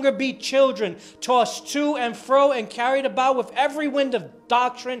longer be children, tossed to and fro and carried about with every wind of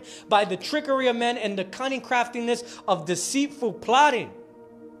doctrine by the trickery of men and the cunning craftiness of deceitful plotting.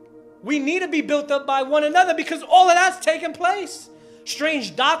 We need to be built up by one another because all of that's taking place.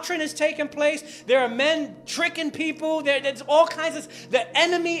 Strange doctrine is taking place. There are men tricking people. There's all kinds of... The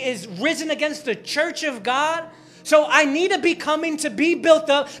enemy is risen against the church of God. So I need to be coming to be built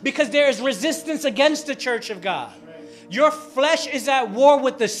up because there is resistance against the church of God. Your flesh is at war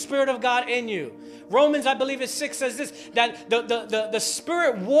with the Spirit of God in you. Romans, I believe it's 6 says this, that the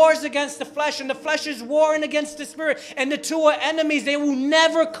Spirit wars against the flesh and the flesh is warring against the Spirit. And the two are enemies. They will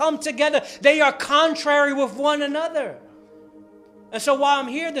never come together. They are contrary with one another. And so while I'm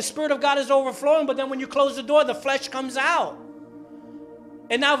here, the Spirit of God is overflowing, but then when you close the door, the flesh comes out.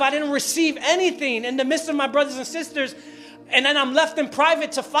 And now if I didn't receive anything in the midst of my brothers and sisters, and then I'm left in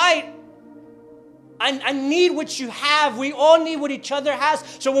private to fight, I need what you have. We all need what each other has.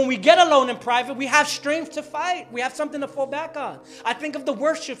 So when we get alone in private, we have strength to fight. We have something to fall back on. I think of the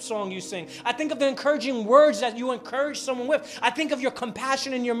worship song you sing. I think of the encouraging words that you encourage someone with. I think of your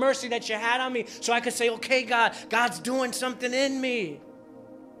compassion and your mercy that you had on me. So I could say, okay, God, God's doing something in me.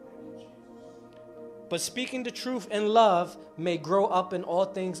 But speaking the truth in love may grow up in all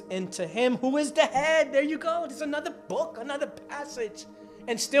things into him who is the head. There you go. There's another book, another passage.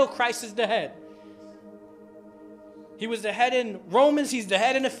 And still Christ is the head. He was the head in Romans. He's the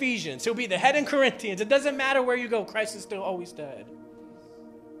head in Ephesians. He'll be the head in Corinthians. It doesn't matter where you go. Christ is still always the head.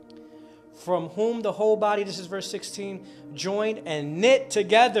 From whom the whole body, this is verse 16, joined and knit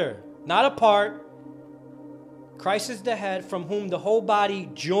together, not apart. Christ is the head, from whom the whole body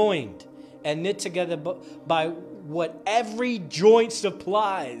joined and knit together by what every joint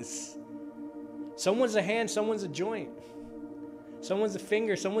supplies. Someone's a hand, someone's a joint. Someone's a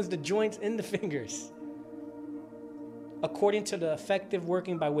finger, someone's the joints in the fingers. According to the effective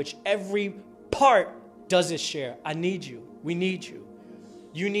working by which every part does its share. I need you. We need you.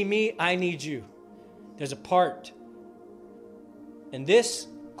 You need me. I need you. There's a part. And this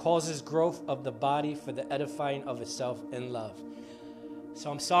causes growth of the body for the edifying of itself in love. So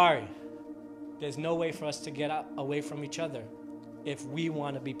I'm sorry. There's no way for us to get away from each other if we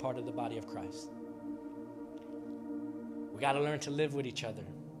want to be part of the body of Christ. We got to learn to live with each other.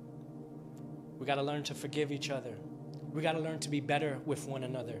 We got to learn to forgive each other. We got to learn to be better with one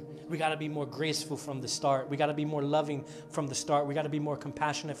another. We got to be more graceful from the start. We got to be more loving from the start. We got to be more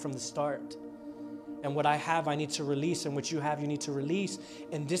compassionate from the start. And what I have, I need to release. And what you have, you need to release.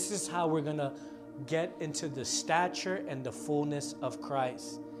 And this is how we're going to get into the stature and the fullness of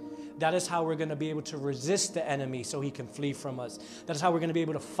Christ. That is how we're going to be able to resist the enemy so he can flee from us. That is how we're going to be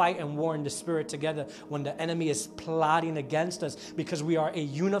able to fight and war in the Spirit together when the enemy is plotting against us, because we are a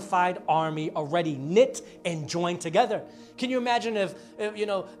unified army already knit and joined together. Can you imagine if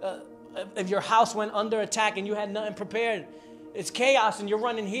your house went under attack and you had nothing prepared? It's chaos and you're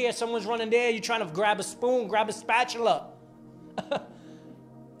running here, someone's running there, you're trying to grab a spoon, grab a spatula.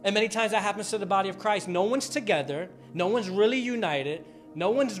 And many times that happens to the body of Christ. No one's together. No one's really united. No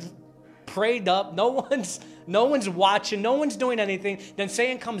one's prayed up, no one's watching, no one's doing anything. Then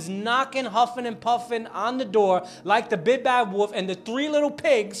Satan comes knocking, huffing and puffing on the door like the big bad wolf, and the three little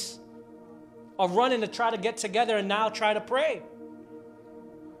pigs are running to try to get together and now try to pray.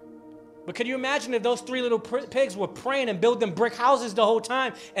 But could you imagine if those three little pigs were praying and building brick houses the whole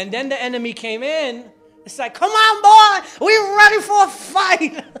time, and then the enemy came in? It's like, come on, boy, we're ready for a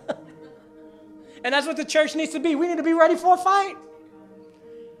fight. And that's what the church needs to be. We need to be ready for a fight.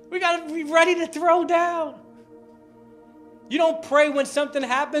 We got to be ready to throw down. You don't pray when something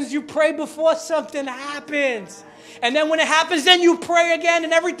happens. You pray before something happens. And then when it happens, then you pray again.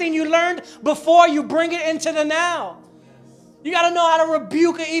 And everything you learned before, you bring it into the now. You got to know how to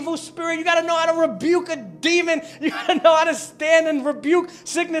rebuke an evil spirit. You got to know how to rebuke a demon. You got to know how to stand and rebuke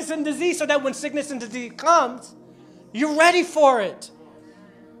sickness and disease so that when sickness and disease comes, you're ready for it.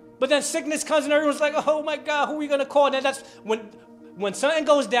 But then sickness comes and everyone's like, oh my God, who are we going to call? And then that's when something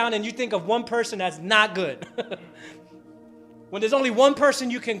goes down and you think of one person, that's not good. When there's only one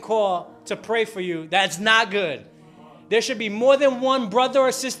person you can call to pray for you, that's not good. There should be more than one brother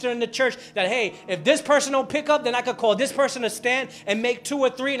or sister in the church that, hey, if this person don't pick up, then I could call this person to stand and make 2 or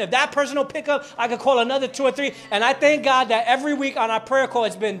 3. And if that person don't pick up, I could call another 2 or 3. And I thank God that every week on our prayer call,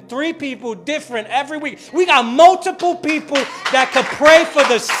 it's been 3 people different every week. We got multiple people that could pray for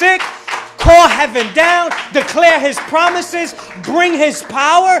the sick, call heaven down, declare his promises, bring his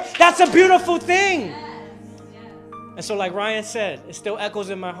power. That's a beautiful thing. And so like Ryan said, it still echoes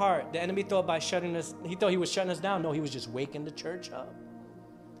in my heart. The enemy thought he thought he was shutting us down. No, he was just waking the church up.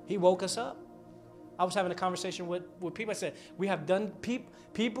 He woke us up. I was having a conversation with people. I said, we have done,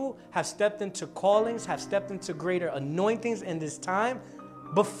 people have stepped into callings, have stepped into greater anointings in this time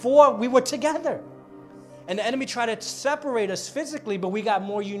before we were together. And the enemy tried to separate us physically, but we got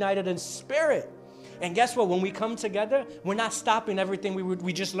more united in spirit. And guess what? When we come together, we're not stopping everything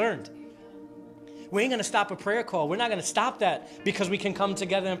we just learned. We ain't going to stop a prayer call. We're not going to stop that because we can come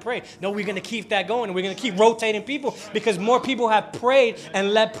together and pray. No, we're going to keep that going. And we're going to keep rotating people because more people have prayed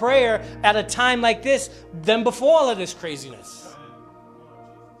and led prayer at a time like this than before all of this craziness.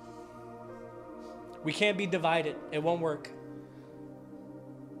 We can't be divided. It won't work.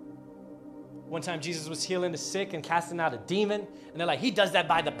 One time Jesus was healing the sick and casting out a demon. And they're like, he does that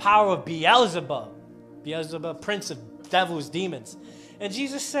by the power of Beelzebub. Beelzebub, prince of devils, demons. And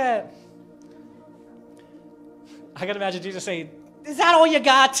Jesus said, I can imagine Jesus saying, is that all you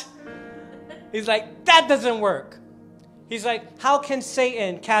got? He's like, that doesn't work. He's like, how can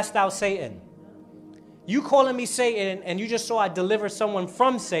Satan cast out Satan? You calling me Satan and you just saw I deliver someone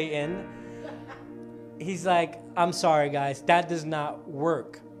from Satan. He's like, I'm sorry, guys, that does not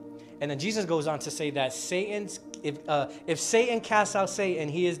work. And then Jesus goes on to say that if Satan casts out Satan,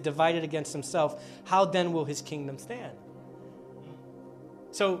 he is divided against himself. How then will his kingdom stand?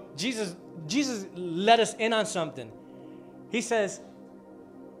 So Jesus let us in on something. He says,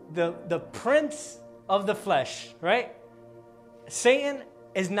 the prince of the flesh, right? Satan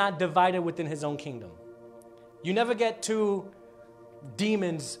is not divided within his own kingdom. You never get two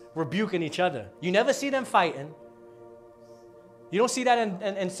demons rebuking each other. You never see them fighting. You don't see that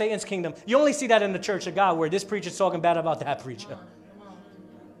in Satan's kingdom. You only see that in the church of God, where this preacher's talking bad about that preacher.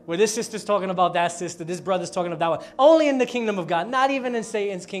 Where this sister's talking about that sister, this brother's talking about that one. Only in the kingdom of God, not even in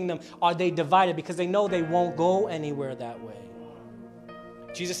Satan's kingdom, are they divided because they know they won't go anywhere that way.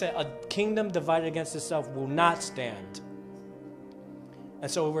 Jesus said, a kingdom divided against itself will not stand.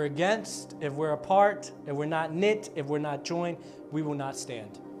 And so if we're against, if we're apart, if we're not knit, if we're not joined, we will not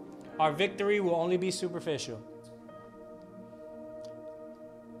stand. Our victory will only be superficial.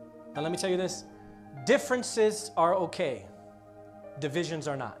 And let me tell you this, differences are okay. Divisions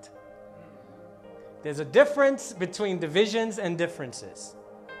are not. There's a difference between divisions and differences.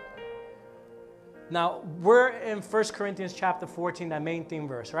 Now, we're in 1 Corinthians chapter 14, that main theme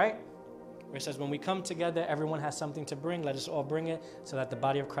verse, right? Where it says, when we come together, everyone has something to bring. Let us all bring it so that the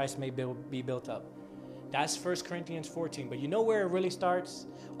body of Christ may be built up. That's 1 Corinthians 14. But you know where it really starts?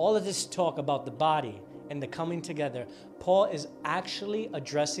 All of this talk about the body and the coming together, Paul is actually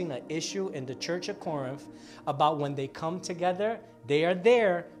addressing an issue in the church of Corinth about when they come together, they are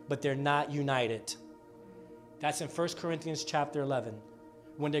there, but they're not united. That's in 1 Corinthians chapter 11.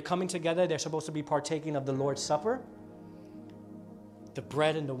 When they're coming together, they're supposed to be partaking of the Lord's Supper, the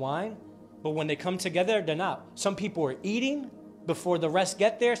bread and the wine. But when they come together, they're not. Some people are eating before the rest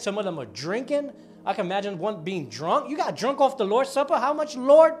get there. Some of them are drinking. I can imagine one being drunk. You got drunk off the Lord's Supper. How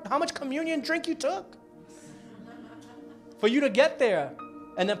much communion drink you took for you to get there?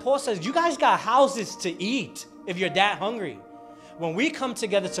 And then Paul says, you guys got houses to eat if you're that hungry. When we come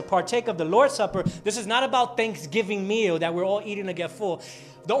together to partake of the Lord's Supper, this is not about Thanksgiving meal that we're all eating to get full.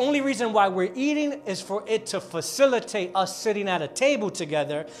 The only reason why we're eating is for it to facilitate us sitting at a table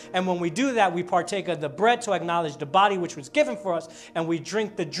together. And when we do that, we partake of the bread to acknowledge the body which was given for us. And we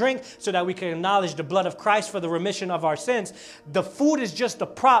drink the drink so that we can acknowledge the blood of Christ for the remission of our sins. The food is just a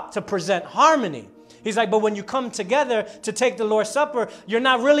prop to present harmony. He's like, but when you come together to take the Lord's Supper, you're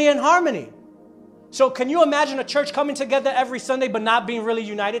not really in harmony. So can you imagine a church coming together every Sunday but not being really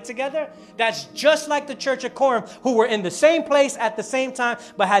united together? That's just like the church of Corinth, who were in the same place at the same time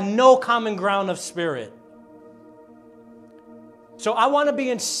but had no common ground of spirit. So I want to be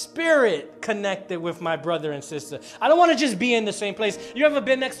in spirit connected with my brother and sister. I don't want to just be in the same place. You ever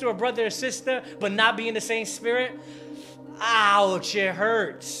been next to a brother or sister but not be in the same spirit? Ouch, it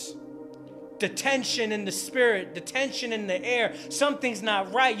hurts. The tension in the spirit, the tension in the air. Something's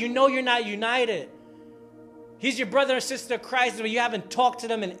not right. You know you're not united. He's your brother or sister of Christ, but you haven't talked to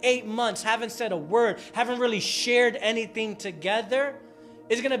them in 8 months, haven't said a word, haven't really shared anything together.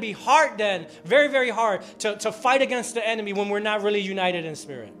 It's going to be hard then, very, very hard to fight against the enemy when we're not really united in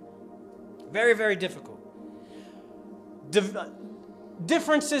spirit. Very, very difficult.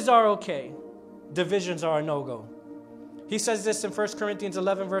 Differences are okay. Divisions are a no-go. He says this in 1 Corinthians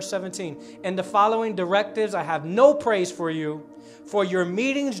 11, verse 17. In the following directives, I have no praise for you, for your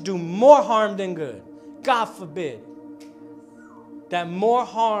meetings do more harm than good. God forbid that more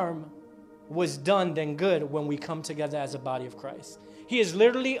harm was done than good when we come together as a body of Christ. He is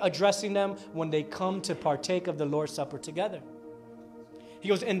literally addressing them when they come to partake of the Lord's Supper together. He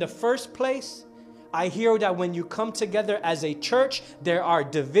goes, in the first place, I hear that when you come together as a church, there are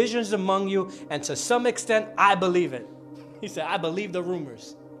divisions among you, and to some extent, I believe it. He said, I believe the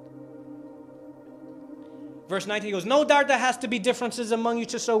rumors. Verse 19, he goes, no doubt there has to be differences among you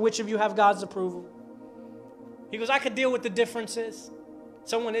to show which of you have God's approval. He goes, I could deal with the differences.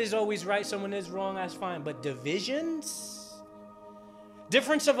 Someone is always right, someone is wrong, that's fine. But divisions?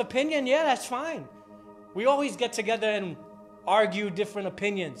 Difference of opinion, yeah, that's fine. We always get together and argue different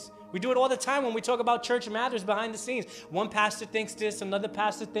opinions. We do it all the time when we talk about church matters behind the scenes. One pastor thinks this, another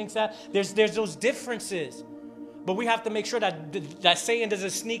pastor thinks that. There's those differences. But we have to make sure that Satan doesn't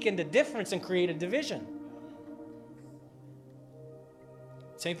sneak into difference and create a division.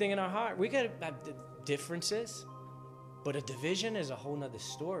 Same thing in our heart. We got differences, but a division is a whole nother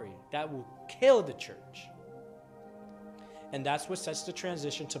story. That will kill the church. And that's what sets the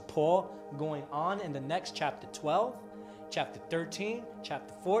transition to Paul going on in the next chapter 12, chapter 13,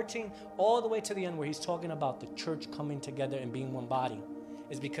 chapter 14, all the way to the end where he's talking about the church coming together and being one body.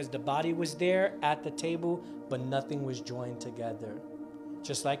 It's because the body was there at the table, but nothing was joined together.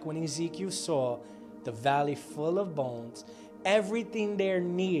 Just like when Ezekiel saw the valley full of bones, everything there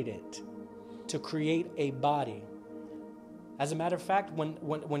needed to create a body. As a matter of fact,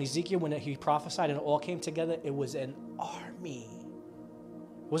 when Ezekiel, when he prophesied and it all came together, it was an army.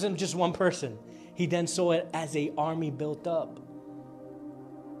 It wasn't just one person. He then saw it as an army built up.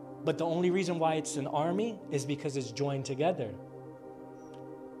 But the only reason why it's an army is because it's joined together.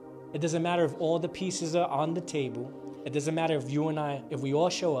 It doesn't matter if all the pieces are on the table. It doesn't matter if you and I, if we all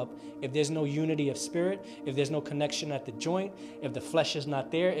show up, if there's no unity of spirit, if there's no connection at the joint, if the flesh is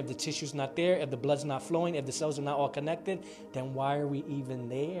not there, if the tissue's not there, if the blood's not flowing, if the cells are not all connected, then why are we even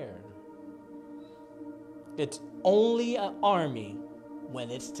there? It's only an army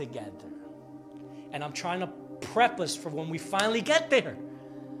when it's together. And I'm trying to prep us for when we finally get there.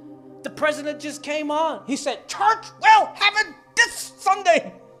 The president just came on. He said, church will happen this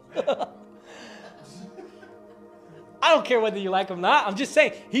Sunday. I don't care whether you like him or not. I'm just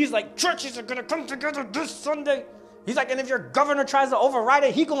saying, he's like, churches are going to come together this Sunday. He's like, and if your governor tries to override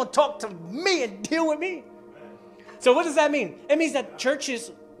it, he's going to talk to me and deal with me. So what does that mean? It means that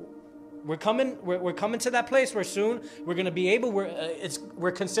churches, we're coming to that place where soon we're going to be able,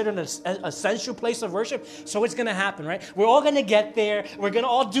 we're considered an essential place of worship. So it's going to happen, right? We're all going to get there. We're going to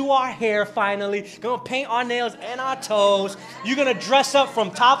all do our hair finally. Going to paint our nails and our toes. You're going to dress up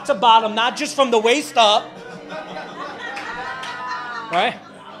from top to bottom, not just from the waist up. Right?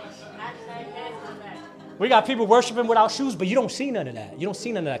 We got people worshiping without shoes, but you don't see none of that. You don't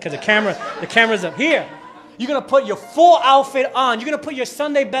see none of that because the camera's up here. You're going to put your full outfit on. You're going to put your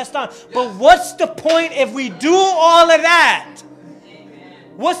Sunday best on. But what's the point if we do all of that?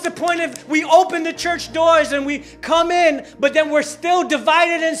 What's the point if we open the church doors and we come in, but then we're still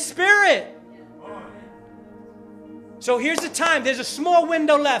divided in spirit? So here's the time. There's a small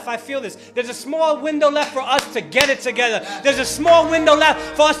window left. I feel this. There's a small window left for us to get it together. There's a small window left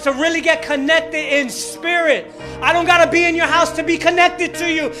for us to really get connected in spirit. I don't got to be in your house to be connected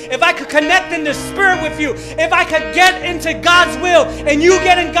to you. If I could connect in the spirit with you, if I could get into God's will and you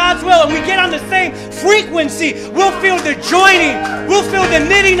get in God's will and we get on the same frequency, we'll feel the joining. We'll feel the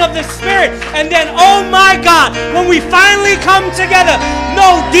knitting of the spirit. And then, oh my God, when we finally come together,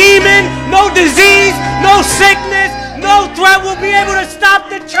 no demon, no disease, no sickness, no threat will be able to stop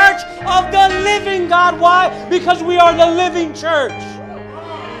the church of the living God. Why? Because we are the living church.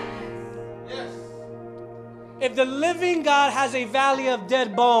 Yes. If the living God has a valley of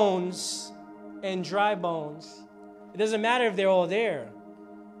dead bones and dry bones, it doesn't matter if they're all there.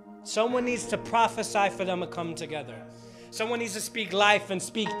 Someone needs to prophesy for them to come together. Someone needs to speak life and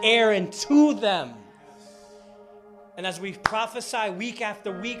speak air into them. And as we prophesy week after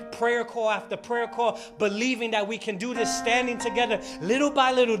week, prayer call after prayer call, believing that we can do this standing together, little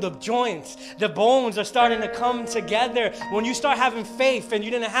by little, the joints, the bones are starting to come together. When you start having faith and you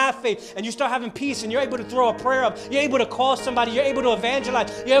didn't have faith, and you start having peace and you're able to throw a prayer up, you're able to call somebody, you're able to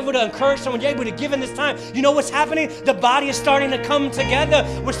evangelize, you're able to encourage someone, you're able to give in this time. You know what's happening? The body is starting to come together.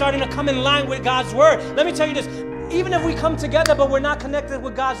 We're starting to come in line with God's word. Let me tell you this. Even if we come together but we're not connected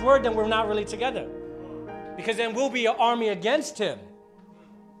with God's word, then we're not really together. Because then we'll be an army against him.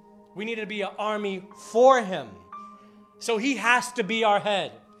 We need to be an army for him. So he has to be our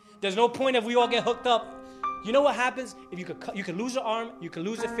head. There's no point if we all get hooked up. You know what happens? If you could lose an arm, you could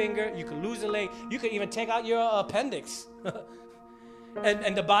lose a finger, you could lose a leg, you could even take out your appendix.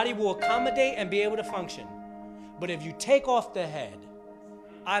 and the body will accommodate and be able to function. But if you take off the head,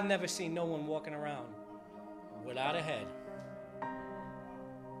 I've never seen no one walking around without a head.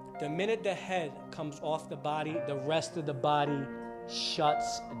 The minute the head comes off the body, the rest of the body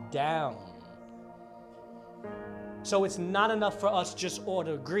shuts down. So it's not enough for us just all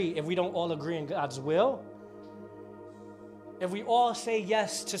to agree. If we don't all agree in God's will, if we all say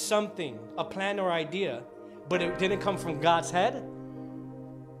yes to something, a plan or idea, but it didn't come from God's head,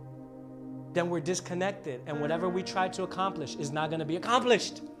 then we're disconnected. And whatever we try to accomplish is not going to be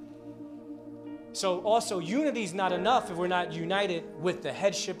accomplished. So also, unity is not enough if we're not united with the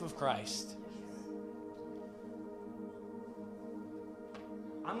headship of Christ.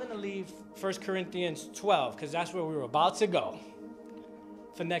 I'm going to leave 1 Corinthians 12 because that's where we were about to go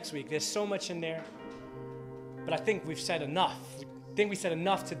for next week. There's so much in there, but I think we've said enough. I think we said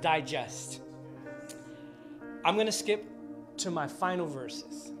enough to digest. I'm going to skip to my final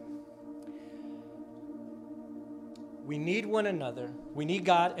verses. We need one another. We need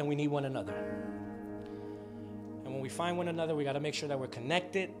God and we need one another. And when we find one another, we got to make sure that we're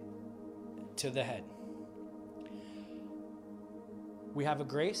connected to the head. We have a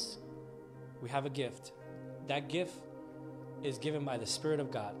grace. We have a gift. That gift is given by the Spirit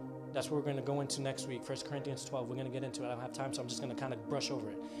of God. That's what we're going to go into next week, 1 Corinthians 12. We're going to get into it. I don't have time, so I'm just going to kind of brush over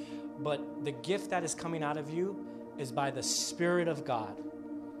it. But the gift that is coming out of you is by the Spirit of God.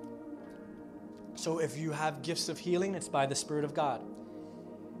 So if you have gifts of healing, it's by the Spirit of God.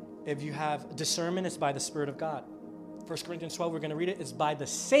 If you have discernment, it's by the Spirit of God. 1 Corinthians 12, we're going to read it. It's by the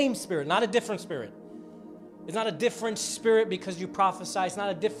same Spirit, not a different Spirit. It's not a different spirit because you prophesy. It's not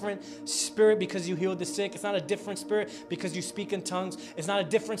a different spirit because you heal the sick. It's not a different spirit because you speak in tongues. It's not a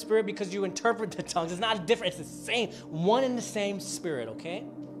different spirit because you interpret the tongues. It's not a different. It's the same, one and the same Spirit, okay?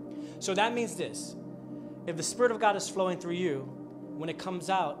 So that means this. If the Spirit of God is flowing through you, when it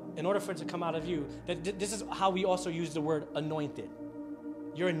comes out, in order for it to come out of you, this is how we also use the word anointed.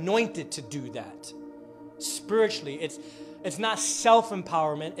 You're anointed to do that. Spiritually, it's not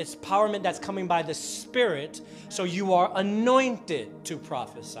self-empowerment. It's empowerment that's coming by the Spirit. So you are anointed to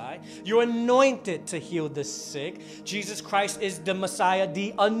prophesy. You're anointed to heal the sick. Jesus Christ is the Messiah,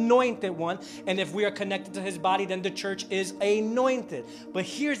 the anointed one. And if we are connected to his body, then the church is anointed. But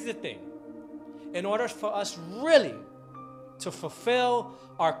here's the thing. In order for us really to fulfill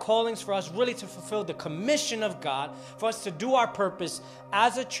our callings, for us really to fulfill the commission of God, for us to do our purpose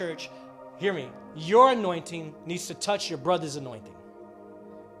as a church, hear me, your anointing needs to touch your brother's anointing.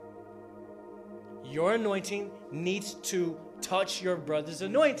 Your anointing needs to touch your brother's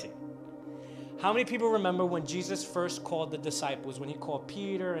anointing. How many people remember when Jesus first called the disciples, when he called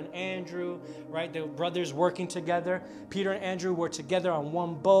Peter and Andrew, right? They were brothers working together. Peter and Andrew were together on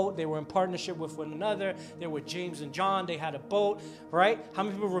one boat. They were in partnership with one another. They were James and John. They had a boat, right? How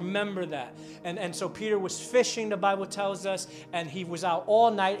many people remember that? And so Peter was fishing, the Bible tells us, and he was out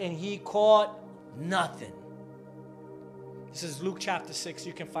all night and he caught nothing. This is Luke chapter 6.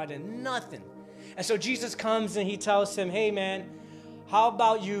 You can find it, nothing. And so Jesus comes and he tells him, hey, man, how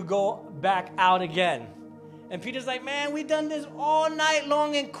about you go back out again? And Peter's like, man, we done this all night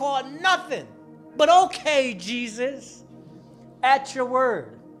long and caught nothing. But okay, Jesus, at your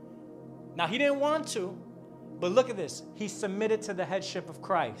word. Now, he didn't want to, but look at this. He submitted to the headship of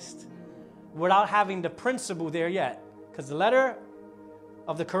Christ without having the principle there yet, because the letter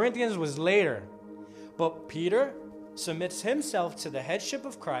of the Corinthians was later. But Peter submits himself to the headship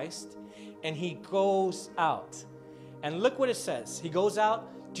of Christ, and he goes out. And look what it says. He goes out.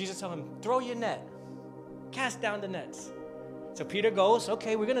 Jesus tells him, throw your net. Cast down the nets. So Peter goes,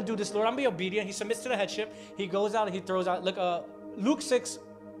 okay, we're going to do this, Lord. I'm going to be obedient. He submits to the headship. He goes out and he throws out. Look, Luke 6,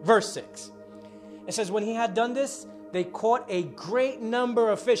 verse 6. It says, when he had done this, they caught a great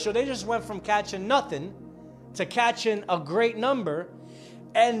number of fish. So they just went from catching nothing to catching a great number.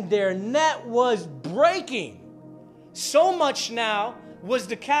 And their net was breaking. So much now was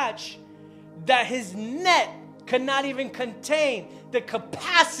the catch that his net could not even contain the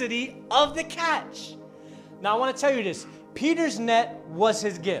capacity of the catch. Now I want to tell you this. Peter's net was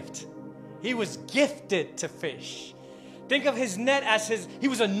his gift. He was gifted to fish. Think of his net as he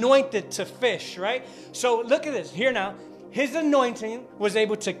was anointed to fish, right? So look at this. Here now. His anointing was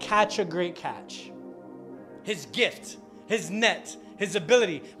able to catch a great catch. His gift, his net, his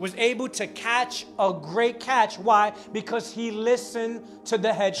ability was able to catch a great catch. Why? Because he listened to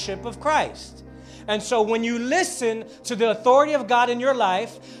the headship of Christ. And so when you listen to the authority of God in your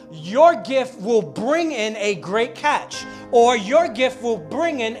life, your gift will bring in a great catch, or your gift will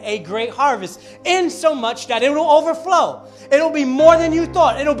bring in a great harvest, in so much that it will overflow. It'll be more than you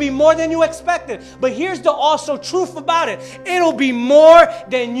thought. It'll be more than you expected. But here's the also truth about it. It'll be more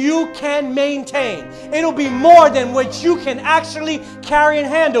than you can maintain. It'll be more than what you can actually carry and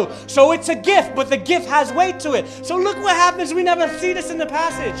handle. So it's a gift, but the gift has weight to it. So look what happens. We never see this in the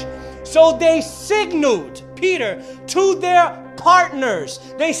passage. So they signaled Peter to their partners.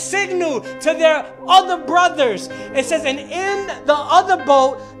 They signaled to their other brothers. It says, and in the other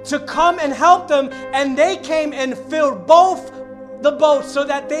boat to come and help them. And they came and filled both the boat so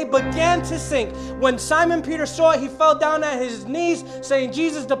that they began to sink. When Simon Peter saw it, he fell down at his knees, saying,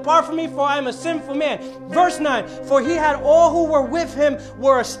 Jesus, depart from me, for I am a sinful man. Verse 9, for he had all who were with him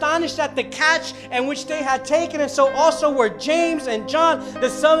were astonished at the catch and which they had taken, and so also were James and John, the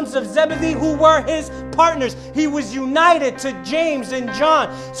sons of Zebedee, who were his partners. He was united to James and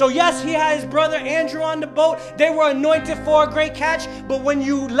John. So yes, he had his brother Andrew on the boat. They were anointed for a great catch, but when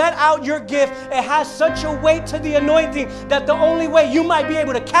you let out your gift, it has such a weight to the anointing that the only way you might be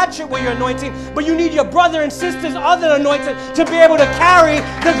able to catch it with your anointing, but you need your brother and sisters other anointed to be able to carry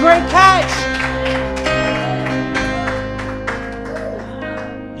the great catch.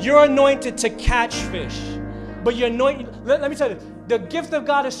 You're anointed to catch fish, but you're anointed. Let me tell you, the gift of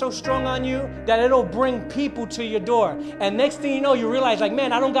God is so strong on you that it'll bring people to your door. And next thing you know, you realize, like,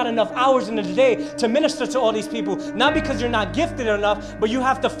 man, I don't got enough hours in the day to minister to all these people. Not because you're not gifted enough, but you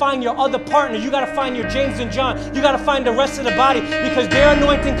have to find your other partner. You got to find your James and John. You got to find the rest of the body, because their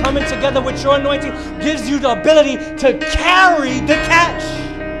anointing coming together with your anointing gives you the ability to carry the catch.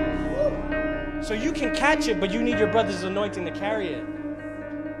 So you can catch it, but you need your brother's anointing to carry it.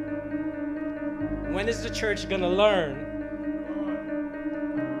 When is the church going to learn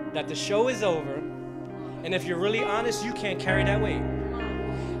that the show is over, and if you're really honest, you can't carry that weight?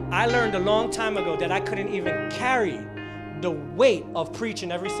 I learned a long time ago that I couldn't even carry the weight of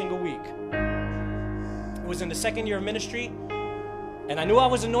preaching every single week. It was in the second year of ministry, and I knew I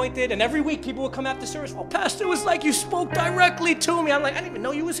was anointed, and every week people would come after service, oh, Pastor, it was like you spoke directly to me. I'm like, I didn't even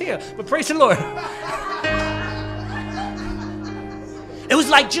know you was here, but praise the Lord. It was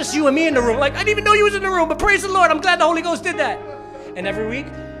like just you and me in the room. Like, I didn't even know you was in the room, but praise the Lord, I'm glad the Holy Ghost did that. And every week,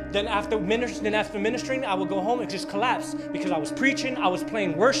 then after ministering, I would go home and just collapse, because I was preaching, I was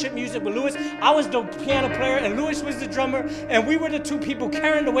playing worship music with Louis. I was the piano player, and Louis was the drummer, and we were the two people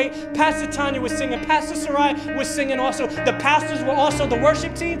carrying the weight. Pastor Tanya was singing, Pastor Sarai was singing also. The pastors were also the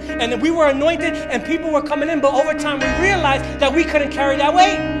worship team, and then we were anointed, and people were coming in, but over time we realized that we couldn't carry that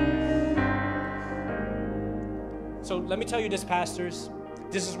weight. So let me tell you this, pastors.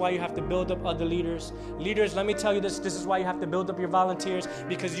 This is why you have to build up other leaders. Leaders, let me tell you this. This is why you have to build up your volunteers,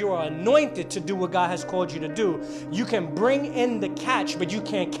 because you are anointed to do what God has called you to do. You can bring in the catch, but you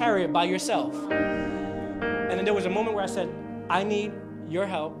can't carry it by yourself. And then there was a moment where I said, I need your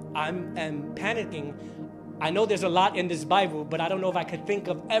help. I'm panicking. I know there's a lot in this Bible, but I don't know if I could think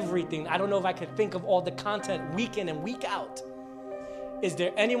of everything. I don't know if I could think of all the content week in and week out. Is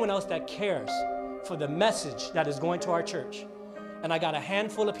there anyone else that cares for the message that is going to our church? And I got a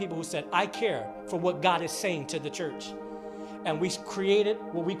handful of people who said, I care for what God is saying to the church. And we created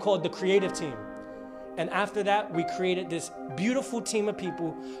what we called the creative team. And after that, we created this beautiful team of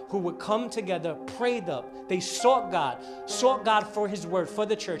people who would come together, prayed up. They sought God for his word, for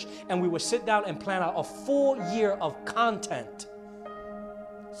the church. And we would sit down and plan out a full year of content.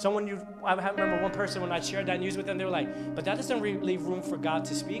 I remember one person, when I shared that news with them, they were like, but that doesn't leave room for God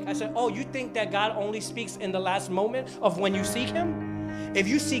to speak. I said, oh, you think that God only speaks in the last moment of when you seek him? If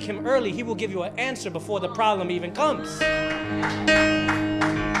you seek him early, he will give you an answer before the problem even comes.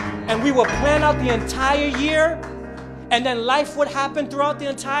 And we will plan out the entire year, and then life would happen throughout the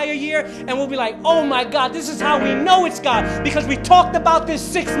entire year, and we'll be like, oh my God, this is how we know it's God, because we talked about this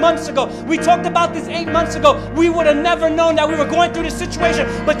 6 months ago. We talked about this 8 months ago. We would have never known that we were going through this situation,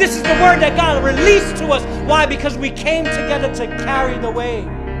 but this is the word that God released to us. Why? Because we came together to carry the weight.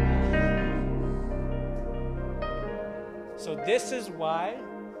 So this is why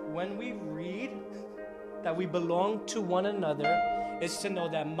when we read that we belong to one another, it's to know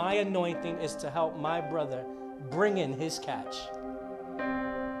that my anointing is to help my brother bring in his catch.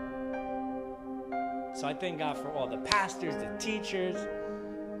 So I thank God for all the pastors, the teachers.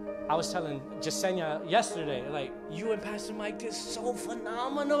 I was telling Jasenia yesterday, like, you and Pastor Mike did so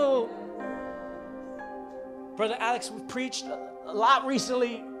phenomenal. Brother Alex preached a lot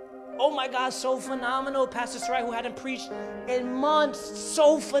recently. Oh my God, so phenomenal. Pastor Sarai, who hadn't preached in months,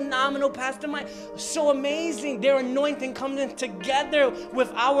 so phenomenal. Pastor Mike, so amazing. Their anointing coming together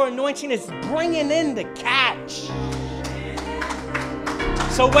with our anointing is bringing in the catch.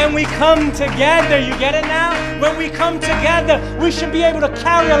 So when we come together, you get it now? When we come together, we should be able to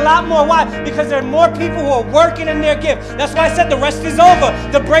carry a lot more. Why? Because there are more people who are working in their gift. That's why I said the rest is over.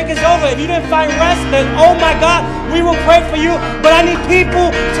 The break is over. If you didn't find rest, then oh my God, we will pray for you. But I need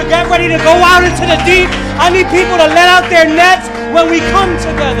people to get ready to go out into the deep. I need people to let out their nets when we come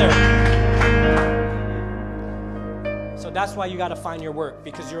together. So that's why you got to find your work,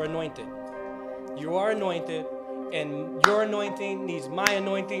 because you're anointed. You are anointed. And your anointing needs my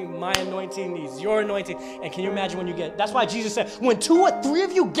anointing needs your anointing. And can you imagine when you get, that's why Jesus said, when 2 or 3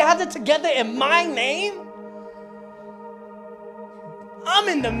 of you gather together in my name, I'm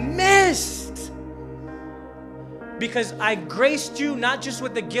in the midst. Because I graced you not just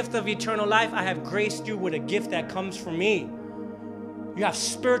with the gift of eternal life, I have graced you with a gift that comes from me. You have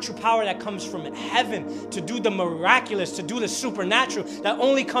spiritual power that comes from heaven to do the miraculous, to do the supernatural that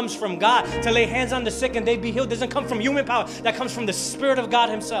only comes from God. To lay hands on the sick and they be healed doesn't come from human power. That comes from the Spirit of God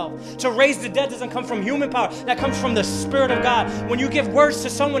himself. To raise the dead doesn't come from human power. That comes from the Spirit of God. When you give words to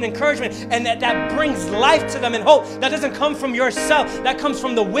someone, encouragement, and that brings life to them and hope, that doesn't come from yourself. That comes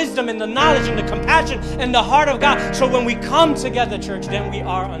from the wisdom and the knowledge and the compassion and the heart of God. So when we come together, church, then we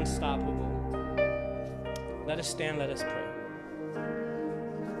are unstoppable. Let us stand, let us pray.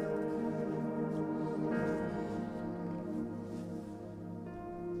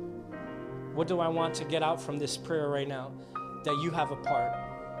 What do I want to get out from this prayer right now? That you have a part.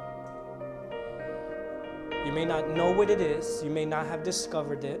 You may not know what it is. You may not have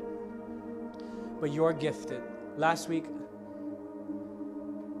discovered it. But you're gifted. Last week,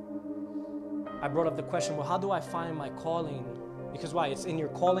 I brought up the question, well, how do I find my calling? Because why? It's in your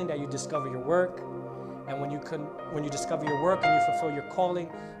calling that you discover your work. And when you discover your work and you fulfill your calling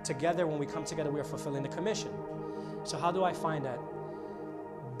together, when we come together, we are fulfilling the commission. So how do I find that?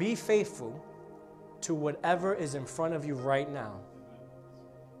 Be faithful to whatever is in front of you right now.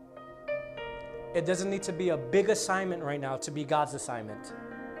 It doesn't need to be a big assignment right now to be God's assignment.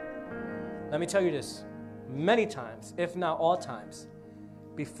 Let me tell you this. Many times, if not all times,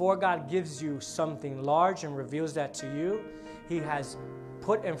 before God gives you something large and reveals that to you, he has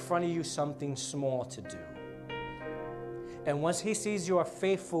put in front of you something small to do. And once he sees you are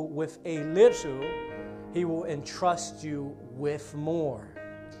faithful with a little, he will entrust you with more.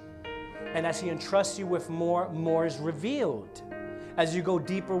 And as he entrusts you with more, more is revealed. As you go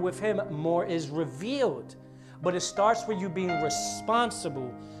deeper with him, more is revealed. But it starts with you being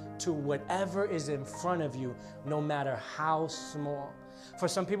responsible to whatever is in front of you, no matter how small. For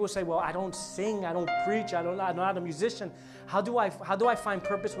some people say, well, I don't sing, I don't preach, I'm not a musician. How do I find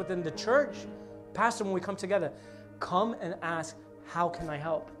purpose within the church? Pastor, when we come together, come and ask, how can I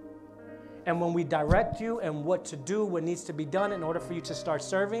help? And when we direct you and what to do, what needs to be done in order for you to start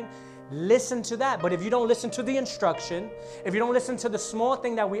serving, listen to that. But if you don't listen to the instruction, if you don't listen to the small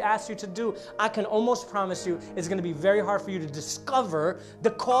thing that we ask you to do, I can almost promise you it's going to be very hard for you to discover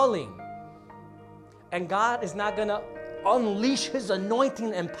the calling. And God is not going to unleash his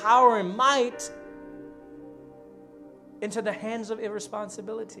anointing and power and might into the hands of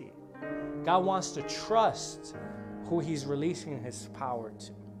irresponsibility. God wants to trust who he's releasing his power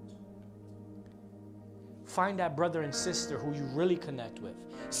to. Find that brother and sister who you really connect with.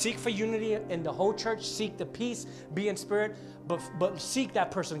 Seek for unity in the whole church. Seek the peace. Be in spirit. But seek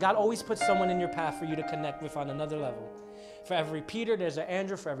that person. God always puts someone in your path for you to connect with on another level. For every Peter, there's an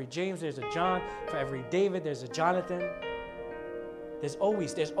Andrew. For every James, there's a John. For every David, there's a Jonathan. There's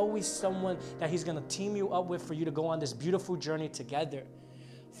always someone that he's going to team you up with for you to go on this beautiful journey together.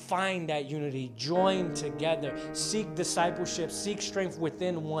 Find that unity. Join together. Seek discipleship. Seek strength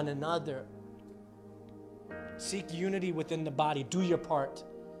within one another. Seek unity within the body. Do your part.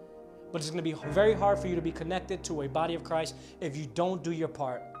 But it's going to be very hard for you to be connected to a body of Christ if you don't do your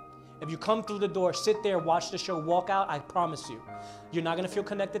part. If you come through the door, sit there, watch the show, walk out, I promise you, you're not going to feel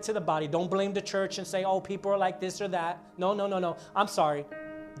connected to the body. Don't blame the church and say, oh, people are like this or that. No. I'm sorry.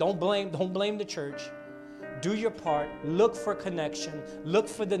 Don't blame the church. Do your part. Look for connection. Look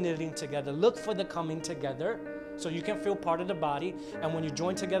for the knitting together. Look for the coming together. So you can feel part of the body. And when you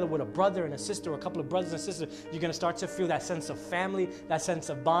join together with a brother and a sister, or a couple of brothers and sisters, you're going to start to feel that sense of family, that sense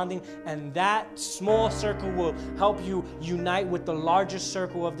of bonding. And that small circle will help you unite with the largest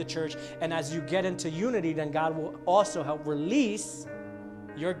circle of the church. And as you get into unity, then God will also help release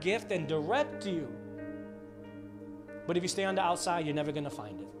your gift and direct you. But if you stay on the outside, you're never going to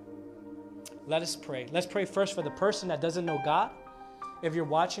find it. Let us pray. Let's pray first for the person that doesn't know God. If you're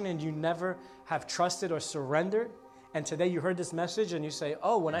watching and you never have trusted or surrendered, and today you heard this message and you say,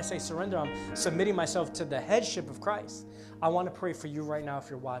 oh, when I say surrender, I'm submitting myself to the headship of Christ. I want to pray for you right now if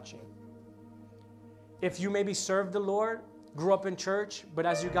you're watching. If you maybe served the Lord, grew up in church, but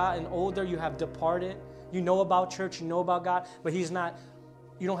as you gotten older, you have departed. You know about church, you know about God, but you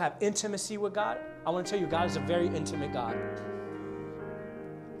don't have intimacy with God. I want to tell you, God is a very intimate God.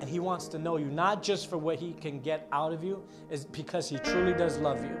 And he wants to know you, not just for what he can get out of you, is because he truly does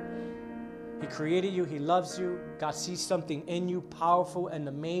love you. He created you. He loves you. God sees something in you powerful and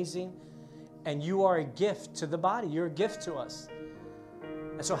amazing. And you are a gift to the body. You're a gift to us.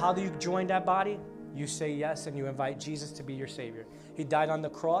 And so how do you join that body? You say yes and you invite Jesus to be your Savior. He died on the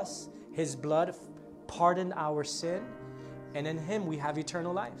cross. His blood pardoned our sin. And in him we have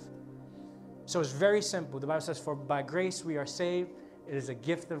eternal life. So it's very simple. The Bible says, for by grace we are saved. It is a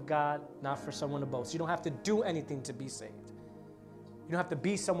gift of God, not for someone to boast. You don't have to do anything to be saved. You don't have to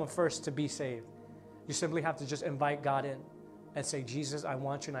be someone first to be saved. You simply have to just invite God in and say, Jesus, I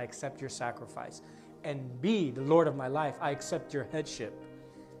want you and I accept your sacrifice. And be the Lord of my life. I accept your headship.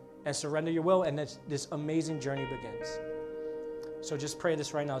 And surrender your will, and this amazing journey begins. So just pray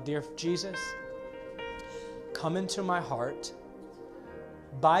this right now. Dear Jesus, come into my heart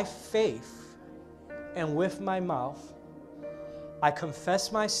by faith, and with my mouth, I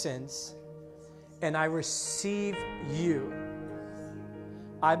confess my sins, and I receive you.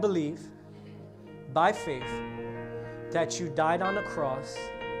 I believe by faith that you died on the cross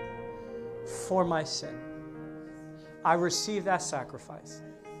for my sin. I receive that sacrifice.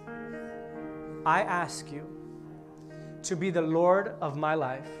 I ask you to be the Lord of my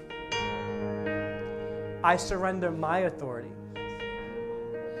life. I surrender my authority.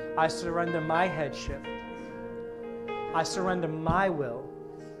 I surrender my headship. I surrender my will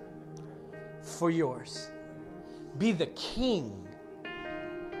for yours. Be the king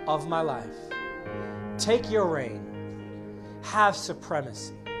of my life. Take your reign. Have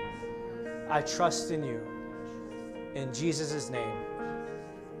supremacy. I trust in you. In Jesus' name.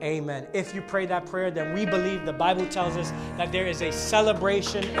 Amen. If you pray that prayer, then we believe the Bible tells us that there is a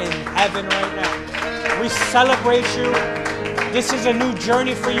celebration in heaven right now. We celebrate you. This is a new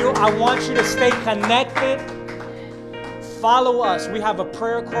journey for you. I want you to stay connected. Follow us. We have a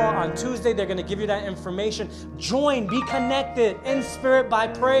prayer call on Tuesday. They're going to give you that information. Join. Be connected in spirit by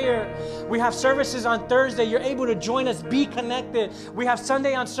prayer. We have services on Thursday. You're able to join us. Be connected. We have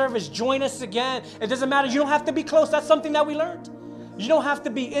Sunday on service. Join us again. It doesn't matter. You don't have to be close. That's something that we learned. You don't have to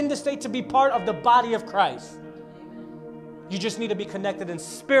be in the state to be part of the body of Christ. You just need to be connected in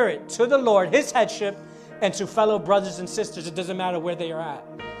spirit to the Lord, His headship, and to fellow brothers and sisters. It doesn't matter where they are at.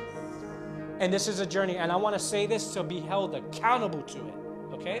 And this is a journey, and I want to say this to be held accountable to it,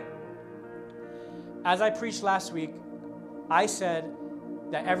 okay? As I preached last week, I said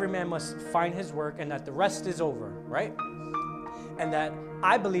that every man must find his work and that the rest is over, right? And that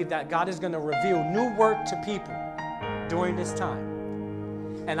I believe that God is going to reveal new work to people during this time.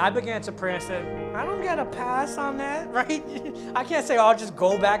 And I began to pray and said, I don't get a pass on that, right? I can't say, oh, I'll just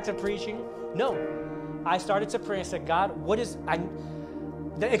go back to preaching. No. I started to pray and said, God,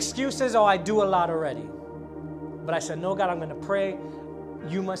 the excuse is, oh, I do a lot already. But I said, no, God, I'm going to pray.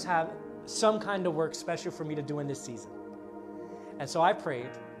 You must have some kind of work special for me to do in this season. And so I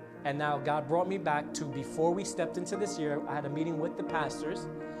prayed. And now God brought me back to before we stepped into this year. I had a meeting with the pastors.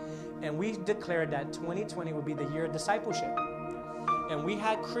 And we declared that 2020 would be the year of discipleship. And we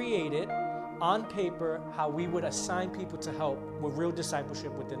had created on paper how we would assign people to help with real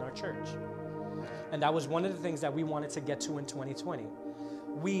discipleship within our church. And that was one of the things that we wanted to get to in 2020.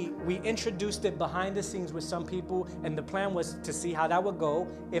 We introduced it behind the scenes with some people, and the plan was to see how that would go,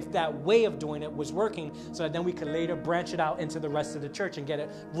 if that way of doing it was working, so that then we could later branch it out into the rest of the church and get it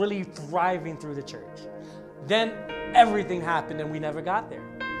really thriving through the church. Then everything happened and we never got there.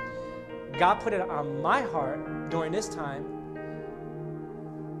 God put it on my heart during this time.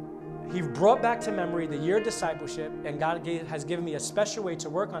 He brought back to memory the year of discipleship, and God has given me a special way to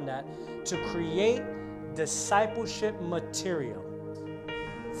work on that, to create discipleship material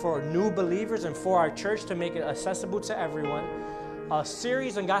for new believers and for our church to make it accessible to everyone. A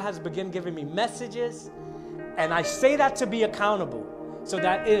series, and God has begun giving me messages, and I say that to be accountable, so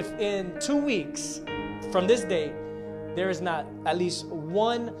that if in 2 weeks from this day, there is not at least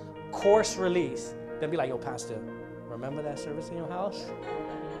one course release, they'll be like, yo, Pastor, remember that service in your house?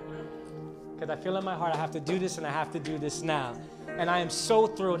 Because I feel in my heart I have to do this and I have to do this now. And I am so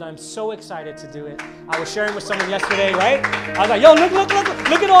thrilled. I'm so excited to do it. I was sharing with someone yesterday, right? I was like, yo, look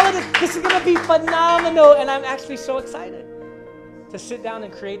at all of this. This is going to be phenomenal. And I'm actually so excited to sit down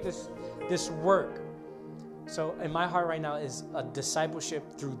and create this work. So in my heart right now is a discipleship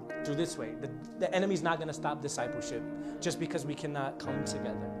through this way. The enemy's not going to stop discipleship just because we cannot come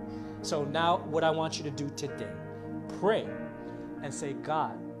together. So now what I want you to do today, pray and say,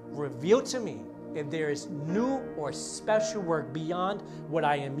 God, reveal to me if there is new or special work beyond what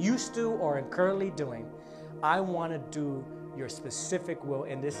I am used to or am currently doing. I want to do your specific will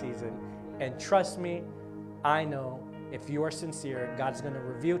in this season. And trust me, I know if you are sincere, God's going to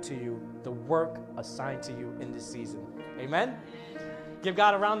reveal to you the work assigned to you in this season. Amen? Give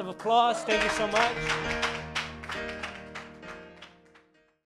God a round of applause. Thank you so much.